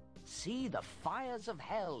out. See the fires of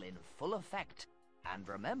hell in full effect. And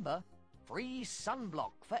remember, free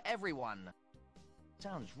sunblock for everyone.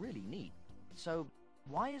 Sounds really neat. So,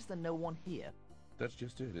 why is there no one here? That's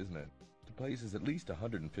just it, isn't it? The place is at least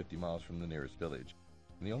 150 miles from the nearest village.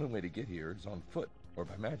 And the only way to get here is on foot or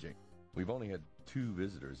by magic. We've only had 2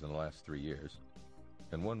 visitors in the last 3 years.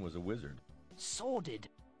 And one was a wizard. Sordid.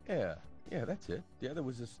 Yeah, that's it. The other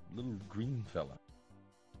was this little green fella.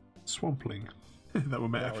 Swampling. That we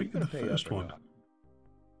met, I think, in the first one.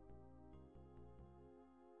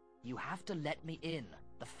 You have to let me in.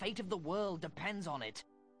 The fate of the world depends on it.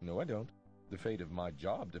 No, I don't. The fate of my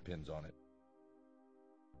job depends on it.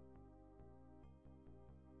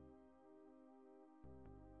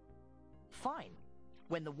 Fine.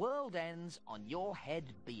 When the world ends, on your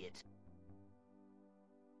head be it.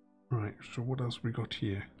 Right, Right, so what else we got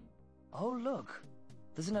here? Oh, look.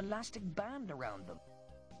 There's an elastic band around them.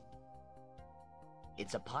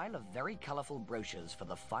 It's a pile of very colourful brochures for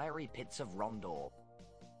the fiery pits of Rondor.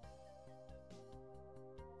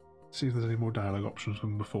 See if there's any more dialogue options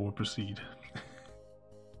before we proceed.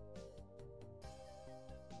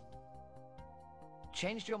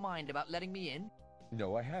 Changed your mind about letting me in?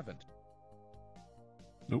 No, I haven't.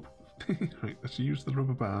 Nope. Right, let's use the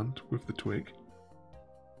rubber band with the twig.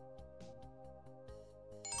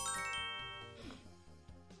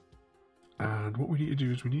 And what we need to do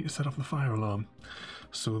is we need to set off the fire alarm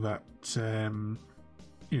so that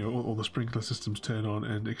you know, all the sprinkler systems turn on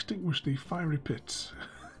and extinguish the fiery pits.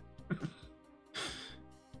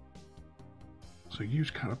 So use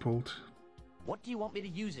catapult. What do you want me to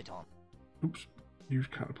use it on? Oops. Use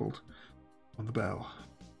catapult on the bell.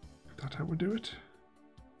 Is that how we do it?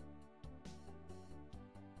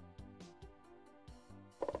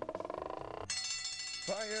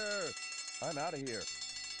 Fire! I'm out of here.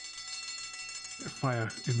 Fire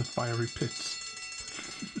in the fiery pits.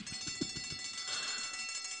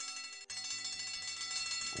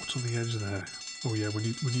 What's on the edge there? Oh yeah, we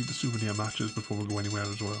need the souvenir matches before we go anywhere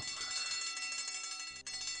as well.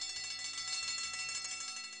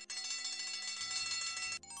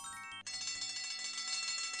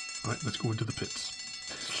 Right, let's go into the pits.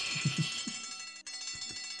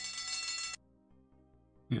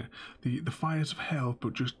 Yeah, the fires of hell,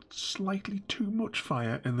 but just slightly too much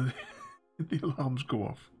fire, and the alarms go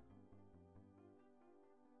off.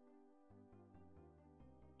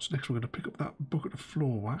 So next we're going to pick up that bucket of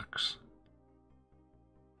floor wax,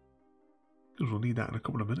 because we'll need that in a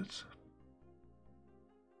couple of minutes.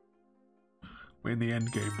 We're in the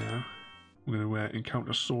end game now. We're going to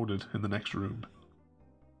encounter Sworded in the next room.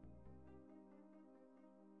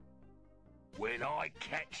 When I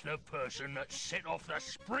catch the person that set off the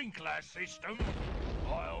sprinkler system,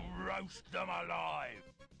 I'll roast them alive.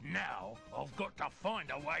 Now, I've got to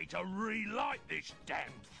find a way to relight this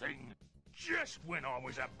damn thing. Just when I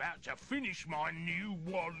was about to finish my new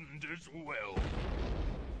wand as well.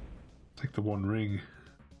 Take the one ring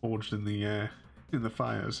forged in the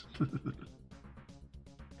fires.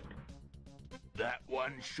 That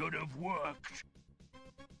one should have worked.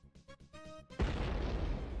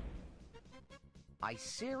 I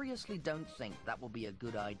seriously don't think that will be a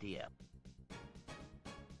good idea.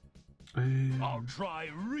 I'll try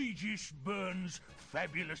Regis Burns'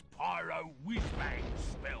 fabulous pyro whiz-bang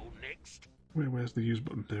spell next. Where's the use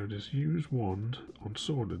button? There it is. Use wand on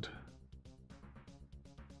Sworded.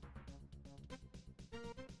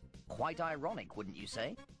 Quite ironic, wouldn't you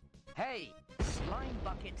say? Hey, slime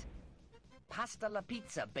bucket. Pasta la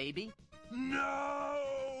pizza, baby. No!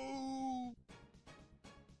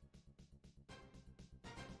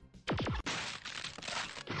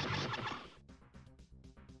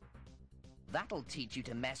 That'll teach you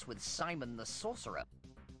to mess with Simon the Sorcerer.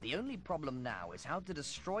 The only problem now is how to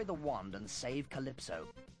destroy the wand and save Calypso.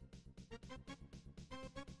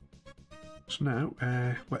 So now,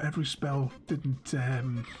 well, every spell didn't,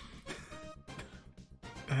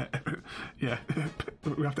 yeah,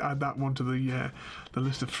 we have to add that one to the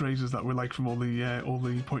list of phrases that we like from all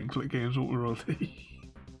the point-and-click games, won't we, Royalty?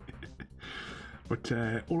 But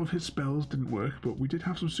all of his spells didn't work, but we did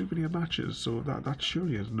have some souvenir matches, so that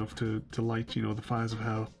surely is enough to light, you know, the fires of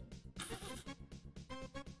hell.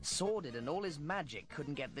 Sworded and all his magic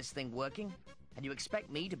couldn't get this thing working? And you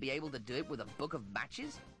expect me to be able to do it with a book of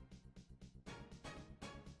matches?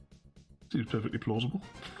 Seems perfectly plausible.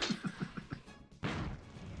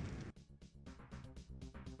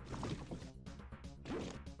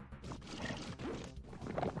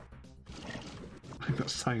 I think that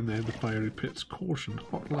sign there, the fiery pits, caution,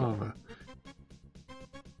 hot lava.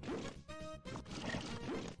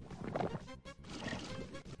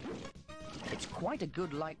 It's quite a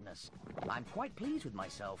good likeness. I'm quite pleased with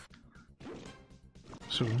myself.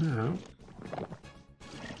 So now,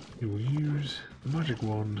 you will use the magic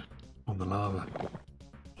wand on the lava.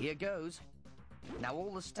 Here goes. Now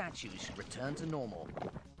all the statues should return to normal.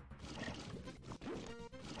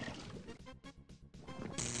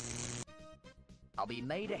 I'll be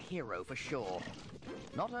made a hero for sure.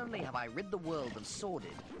 Not only have I rid the world of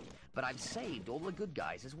Sworded, but I've saved all the good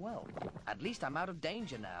guys as well. At least I'm out of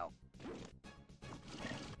danger now.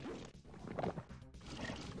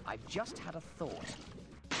 I've just had a thought.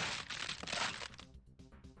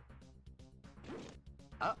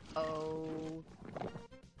 Uh-oh.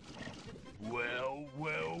 Well,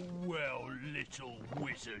 well, well, little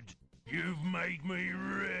wizard. You've made me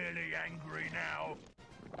really angry now.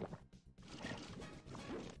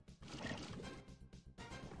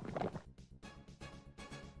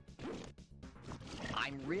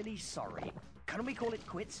 I'm really sorry. Can we call it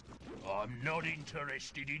quits? I'm not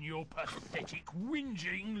interested in your pathetic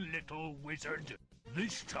whinging, little wizard.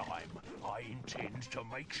 This time, I intend to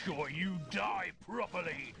make sure you die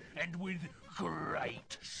properly and with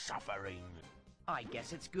great suffering. I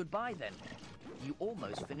guess it's goodbye then. You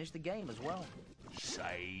almost finished the game as well.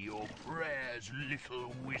 Say your prayers,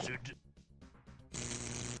 little wizard.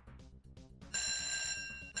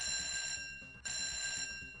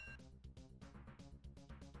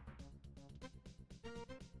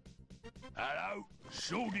 Hello,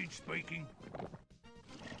 Sworded speaking.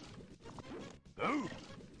 Who?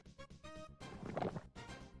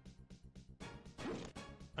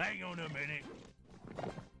 Hang on a minute.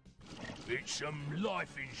 It's some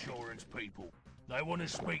life insurance people. They want to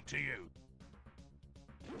speak to you.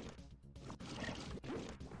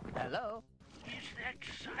 Hello? Is that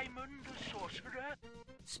Simon the Sorcerer?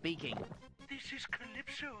 Speaking. This is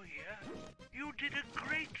Calypso here. You did a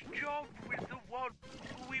great job with the one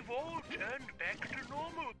who we've all turned back to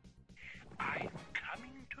normal. I'm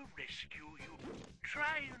coming to rescue you.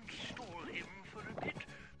 Try and stall him for a bit,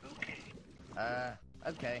 okay?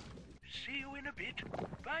 Okay. See you in a bit.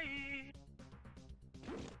 Bye!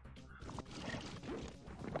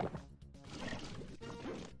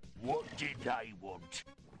 What did they want?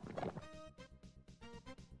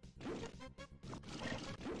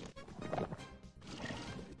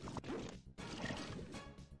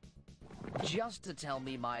 Just to tell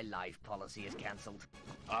me my life policy is cancelled.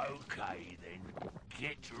 Okay then.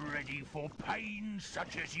 Get ready for pain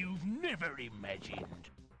such as you've never imagined.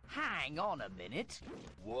 Hang on a minute.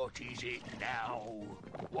 What is it now?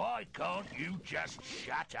 Why can't you just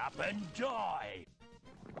shut up and die?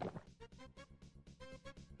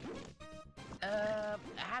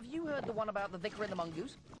 Have you heard the one about the vicar and the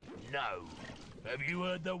mongoose? No. Have you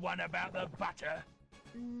heard the one about the butter?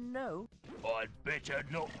 No. I'd better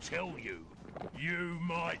not tell you. You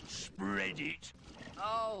might spread it.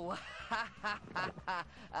 Oh, ha ha ha ha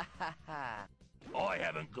ha ha. I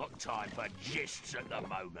haven't got time for jests at the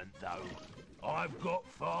moment, though. I've got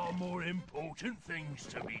far more important things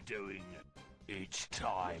to be doing. It's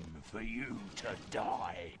time for you to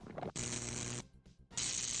die.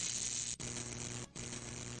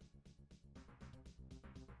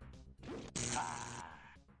 Ah,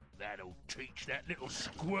 that'll teach that little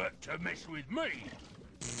squirt to mess with me.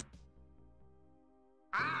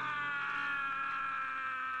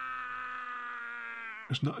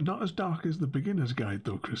 It's not as dark as the beginner's guide,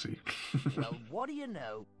 though, Chrissy. Well, what do you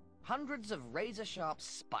know? Hundreds of razor-sharp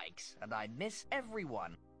spikes, and I miss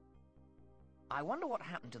everyone. I wonder what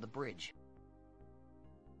happened to the bridge.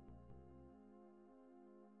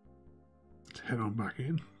 Let's head on back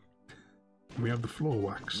in. We have the floor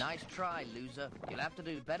wax. Nice try, loser. You'll have to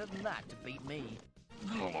do better than that to beat me.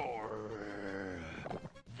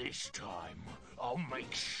 This time, I'll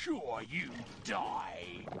make sure you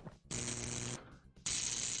die.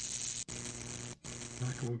 Now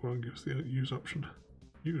come on, go and give us the use option.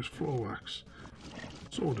 Use floor wax.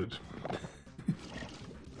 Sorted.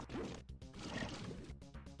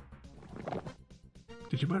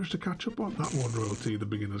 Did you manage to catch up on that one, Royalty, the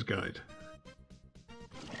beginner's guide?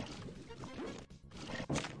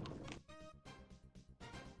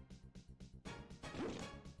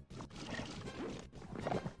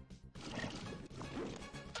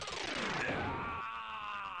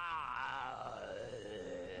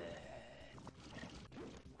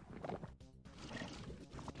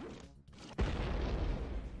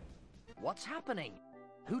 What's happening?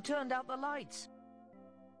 Who turned out the lights?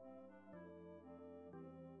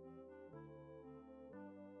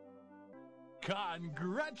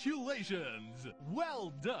 Congratulations!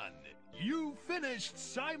 Well done! You finished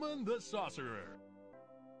Simon the Sorcerer!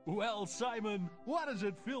 Well, Simon, what does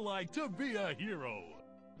it feel like to be a hero?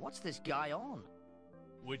 What's this guy on?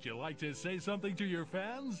 Would you like to say something to your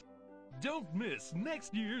fans? Don't miss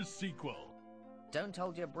next year's sequel! Don't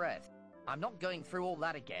hold your breath. I'm not going through all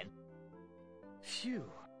that again. Phew,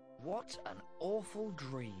 what an awful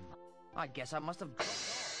dream. I guess I must have...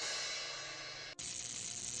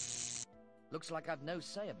 Looks like I've no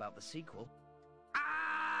say about the sequel.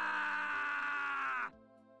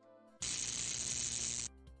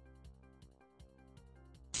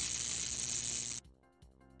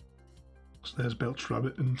 So there's Belch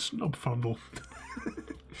Rabbit and Snobfondle.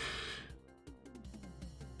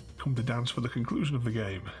 Come to dance for the conclusion of the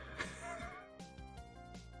game.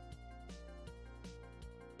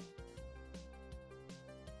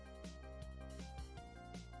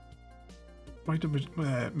 Might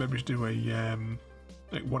have maybe do a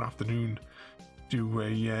like one afternoon, do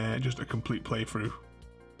a just a complete playthrough,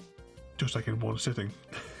 just like in one sitting.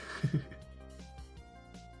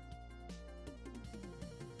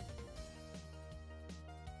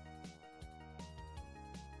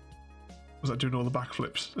 Was that doing all the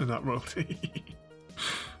backflips in that royalty?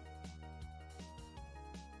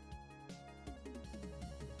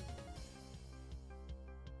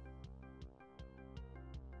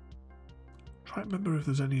 Try to remember if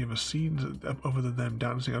there's any other scenes other than them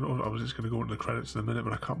dancing. I was just going to go into the credits in a minute,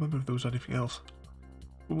 but I can't remember if there was anything else.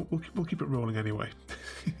 We'll keep it rolling anyway.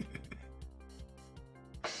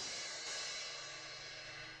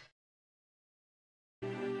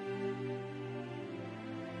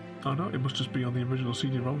 Oh no, it must just be on the original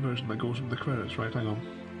CD-ROM version that goes into the credits. Right, hang on.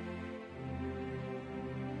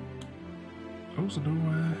 Oh, so no,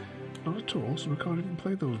 not at all, so we can't even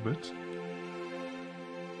play those bits.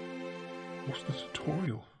 What's the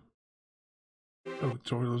tutorial? Oh, the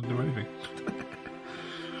tutorial doesn't do anything.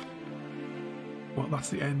 Well, that's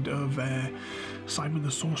the end of Simon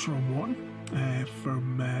the Sorcerer 1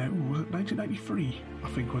 from, was it 1993, I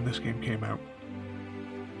think, when this game came out.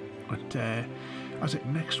 But as it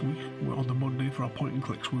next week, on the Monday for our point and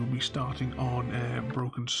clicks, we'll be starting on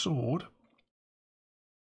Broken Sword.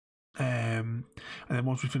 And then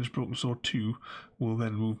once we finish Broken Sword 2, we'll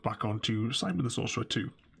then move back on to Simon the Sorcerer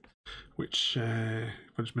 2. Which, if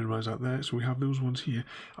I just minimise that there, so we have those ones here.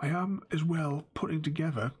 I am, as well, putting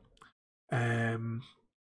together, we're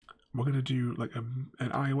going to do like an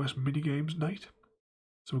iOS mini-games night.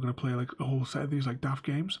 So we're going to play like a whole set of these like daft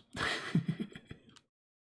games.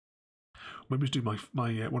 Maybe just do my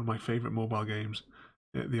one of my favourite mobile games,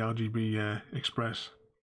 the RGB Express.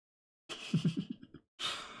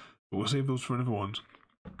 But we'll save those for another ones.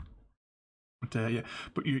 But yeah,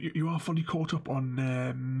 but you are fully caught up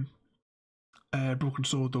on Broken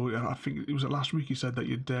Sword, though. I think it was last week you said that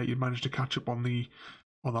you'd managed to catch up on the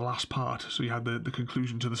last part, so you had the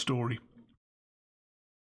conclusion to the story.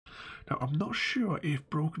 Now I'm not sure if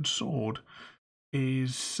Broken Sword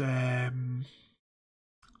is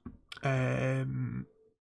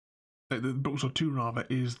like the Broken Sword 2 rather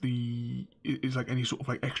is like any sort of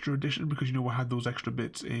like extra edition, because you know we had those extra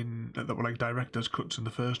bits in that were like director's cuts in the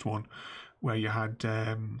first one, where you had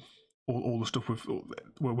all the stuff with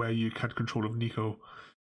where you had control of Nico.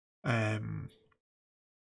 I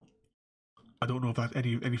don't know if that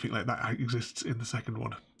anything like that exists in the second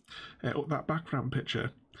one. That background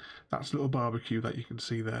picture, that's a little barbecue that you can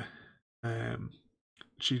see there.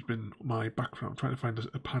 She's been my background. I'm trying to find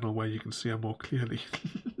a panel where you can see her more clearly.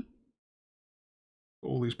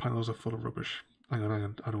 All these panels are full of rubbish. Hang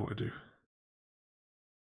on, I know what to do.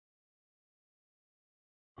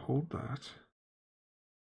 Hold that.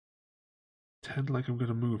 Pretend like I'm going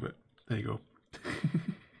to move it. There you go.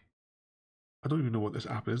 I don't even know what this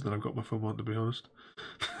app is that I've got my phone on, to be honest.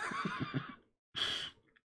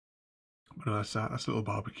 But no, that's a little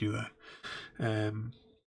barbecue there.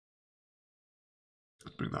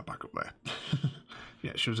 Let's bring that back up there.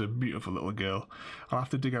 Yeah, she was a beautiful little girl. I'll have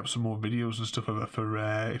to dig up some more videos and stuff of her for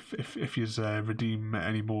if you redeem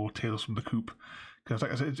any more Tales from the Coop. Because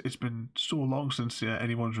like I said, it's been so long since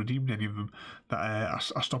anyone's redeemed any of them that I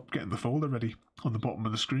stopped getting the folder ready on the bottom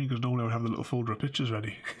of the screen, because normally I would have the little folder of pictures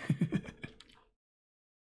ready.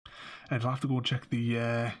 And I'll have to go and check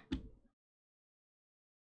the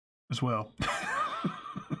as well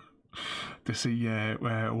to see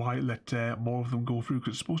why it let more of them go through,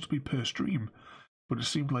 because it's supposed to be per stream, but it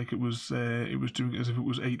seemed like it was doing it as if it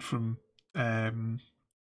was 8 from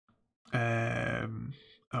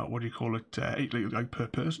what do you call it, 8 like per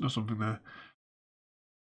person or something there.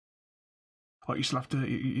 Oh, you still have to,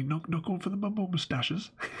 you're not going for the mumbo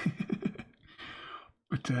moustaches.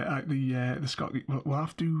 But the Scott, we'll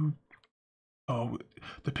have to. Oh,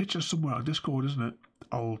 the picture's somewhere on Discord, isn't it?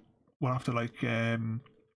 We'll have to like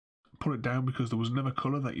put it down, because there was another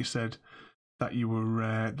colour that you said that you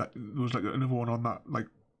were that there was like another one on that like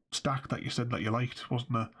stack that you said that you liked,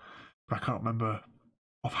 wasn't there? But I can't remember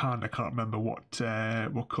offhand. I can't remember what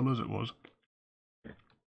colours it was.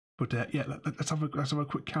 But yeah, let's have a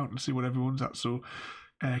quick count and see what everyone's at. So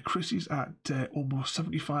Chrissy's at almost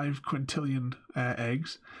 75 quintillion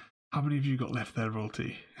eggs. How many have you got left there,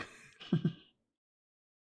 Royalty?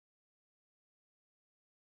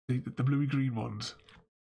 the bluey green ones.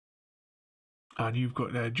 And you've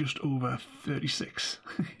got just over 36.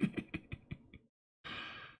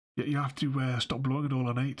 Yeah, you have to stop blowing it all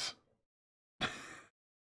on 8.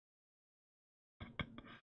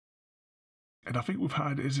 And I think we've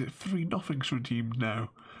had, is it 3 nothings redeemed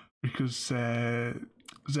now? Because Zelda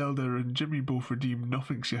and Jimmy both redeemed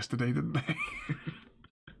nothings yesterday, didn't they?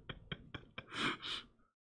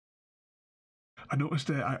 I noticed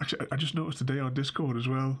I just noticed today on Discord as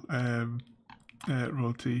well,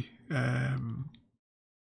 Royalty.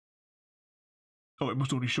 oh, it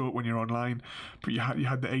must only show it when you're online. But you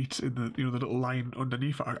had the 8 in the the little line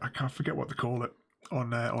underneath. I can't forget what they call it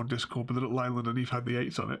on Discord, but the little line underneath had the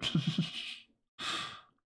 8s on it.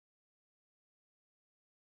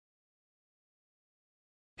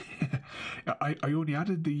 I only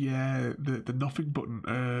added the nothing button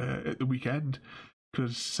at the weekend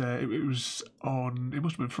because it was on. It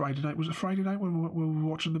must have been Friday night. Was it Friday night when we were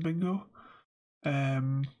watching the bingo?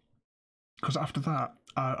 Because after that,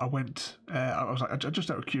 I went. I was like, just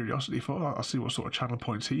out of curiosity, thought I'll see what sort of channel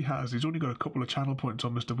points he has. He's only got a couple of channel points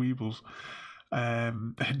on Mr. Weebles.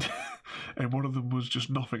 And one of them was just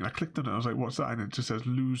nothing. I clicked on it. I was like, "What's that?" And it just says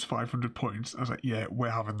lose 500 points. I was like, "Yeah, we're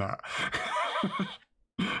having that."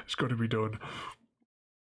 It's got to be done.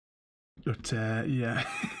 But yeah.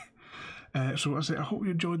 So I say, I hope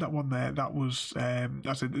you enjoyed that one there. That was I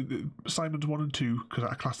said Simon's 1 and 2 because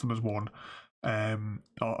I class them as one. Are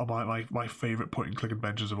my favourite point and click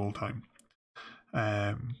adventures of all time.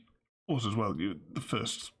 Also as well, the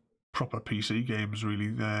first proper PC games really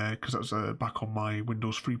there because that's back on my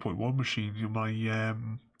Windows 3.1 machine. My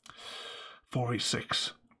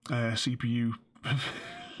 486 CPU.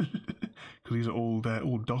 Because these are old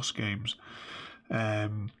DOS games, but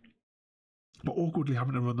awkwardly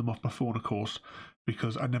having to run them off my phone, of course,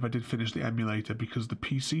 because I never did finish the emulator. Because the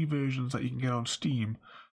PC versions that you can get on Steam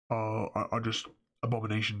are just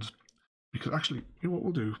abominations. Because actually, you know what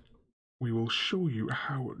we'll do? We will show you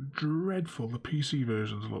how dreadful the PC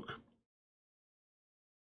versions look.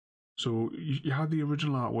 So you had the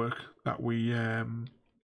original artwork that we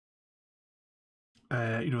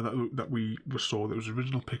that we saw. That was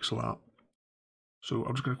original pixel art. So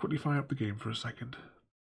I'm just going to quickly fire up the game for a second.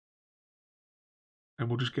 And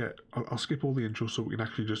we'll just get... I'll skip all the intro so we can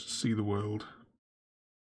actually just see the world.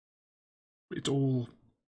 It's all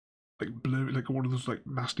like blurry, like one of those like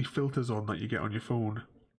nasty filters on that you get on your phone.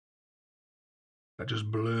 That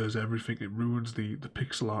just blurs everything. It ruins the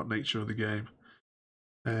pixel art nature of the game.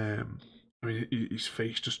 I mean, his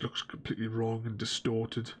face just looks completely wrong and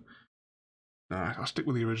distorted. Nah, I'll stick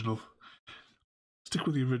with the original. Stick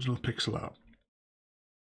with the original pixel art.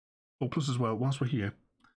 Oh, plus as well, whilst we're here,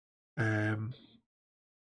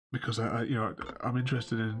 because I'm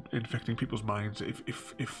interested in infecting people's minds.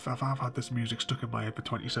 If I've had this music stuck in my head for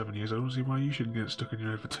 27 years, I don't see why you shouldn't get it stuck in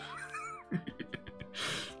your head for.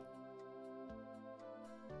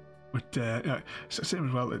 But same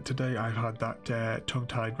as well. Today I've had that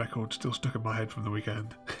tongue-tied record still stuck in my head from the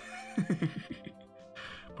weekend.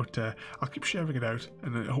 But I'll keep sharing it out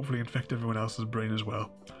and hopefully infect everyone else's brain as well.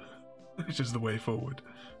 It's just the way forward.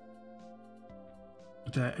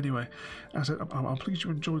 But anyway, as I said, I'm pleased you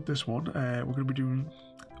enjoyed this one. We're going to be doing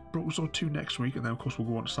Broken Sword 2 next week, and then of course we'll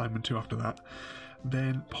go on to Simon 2 after that.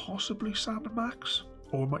 Then possibly Sam and Max,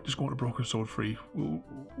 or we might just go on to Broken Sword 3.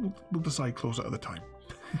 We'll decide closer at the time,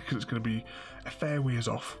 because it's going to be a fair ways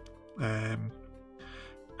off.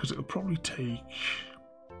 Because it'll probably take...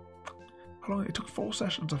 How long? It took 4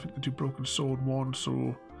 sessions, I think, to do Broken Sword 1,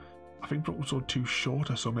 so I think Broken Sword 2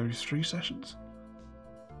 shorter, so maybe 3 sessions.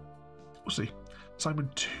 We'll see. Simon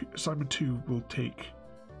 2 will take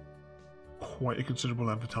quite a considerable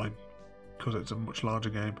length of time because it's a much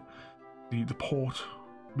larger game. The port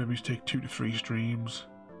maybe take 2 to 3 streams.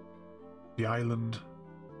 The island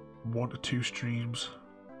 1 to 2 streams.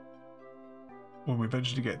 When we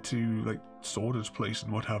eventually get to like Sworders place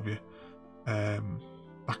and what have you,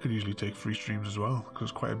 that could usually take 3 streams as well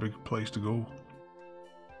because it's quite a big place to go.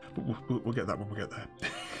 But we'll get that when we get there.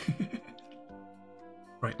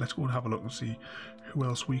 Right, let's go and have a look and see who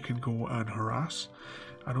else we can go and harass.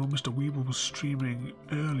 I know Mr. Weeble was streaming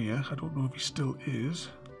earlier. I don't know if he still is.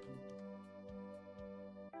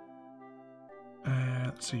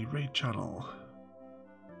 Let's see, raid channel.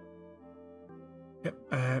 Yep,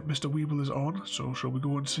 Mr. Weeble is on, so shall we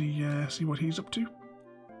go and see what he's up to?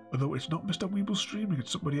 Although it's not Mr. Weeble streaming,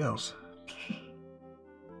 it's somebody else.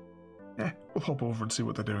 Yeah, we'll hop over and see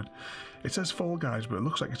what they're doing. It says Fall Guys, but it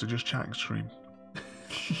looks like it's a just chatting stream.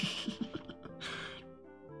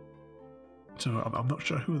 So I'm not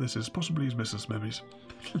sure who this is. Possibly is Mrs. Memes.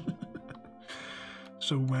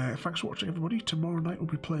 So thanks for watching, everybody. Tomorrow night we'll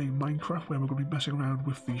be playing Minecraft, where we're going to be messing around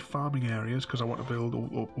with the farming areas because I want to build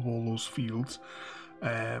all those fields.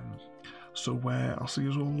 So I'll see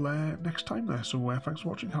you all next time there. So thanks for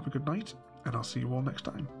watching. Have a good night, and I'll see you all next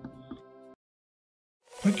time.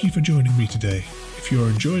 Thank you for joining me today. If you are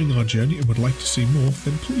enjoying our journey and would like to see more,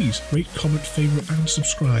 then please rate, comment, favourite and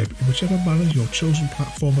subscribe in whichever manner your chosen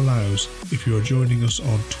platform allows. If you are joining us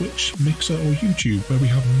on Twitch, Mixer or YouTube, where we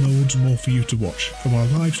have loads more for you to watch, from our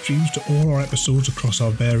live streams to all our episodes across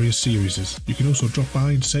our various series. You can also drop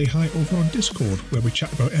by and say hi over on Discord, where we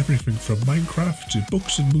chat about everything from Minecraft to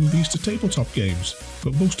books and movies to tabletop games.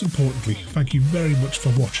 But most importantly, thank you very much for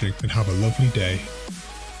watching and have a lovely day.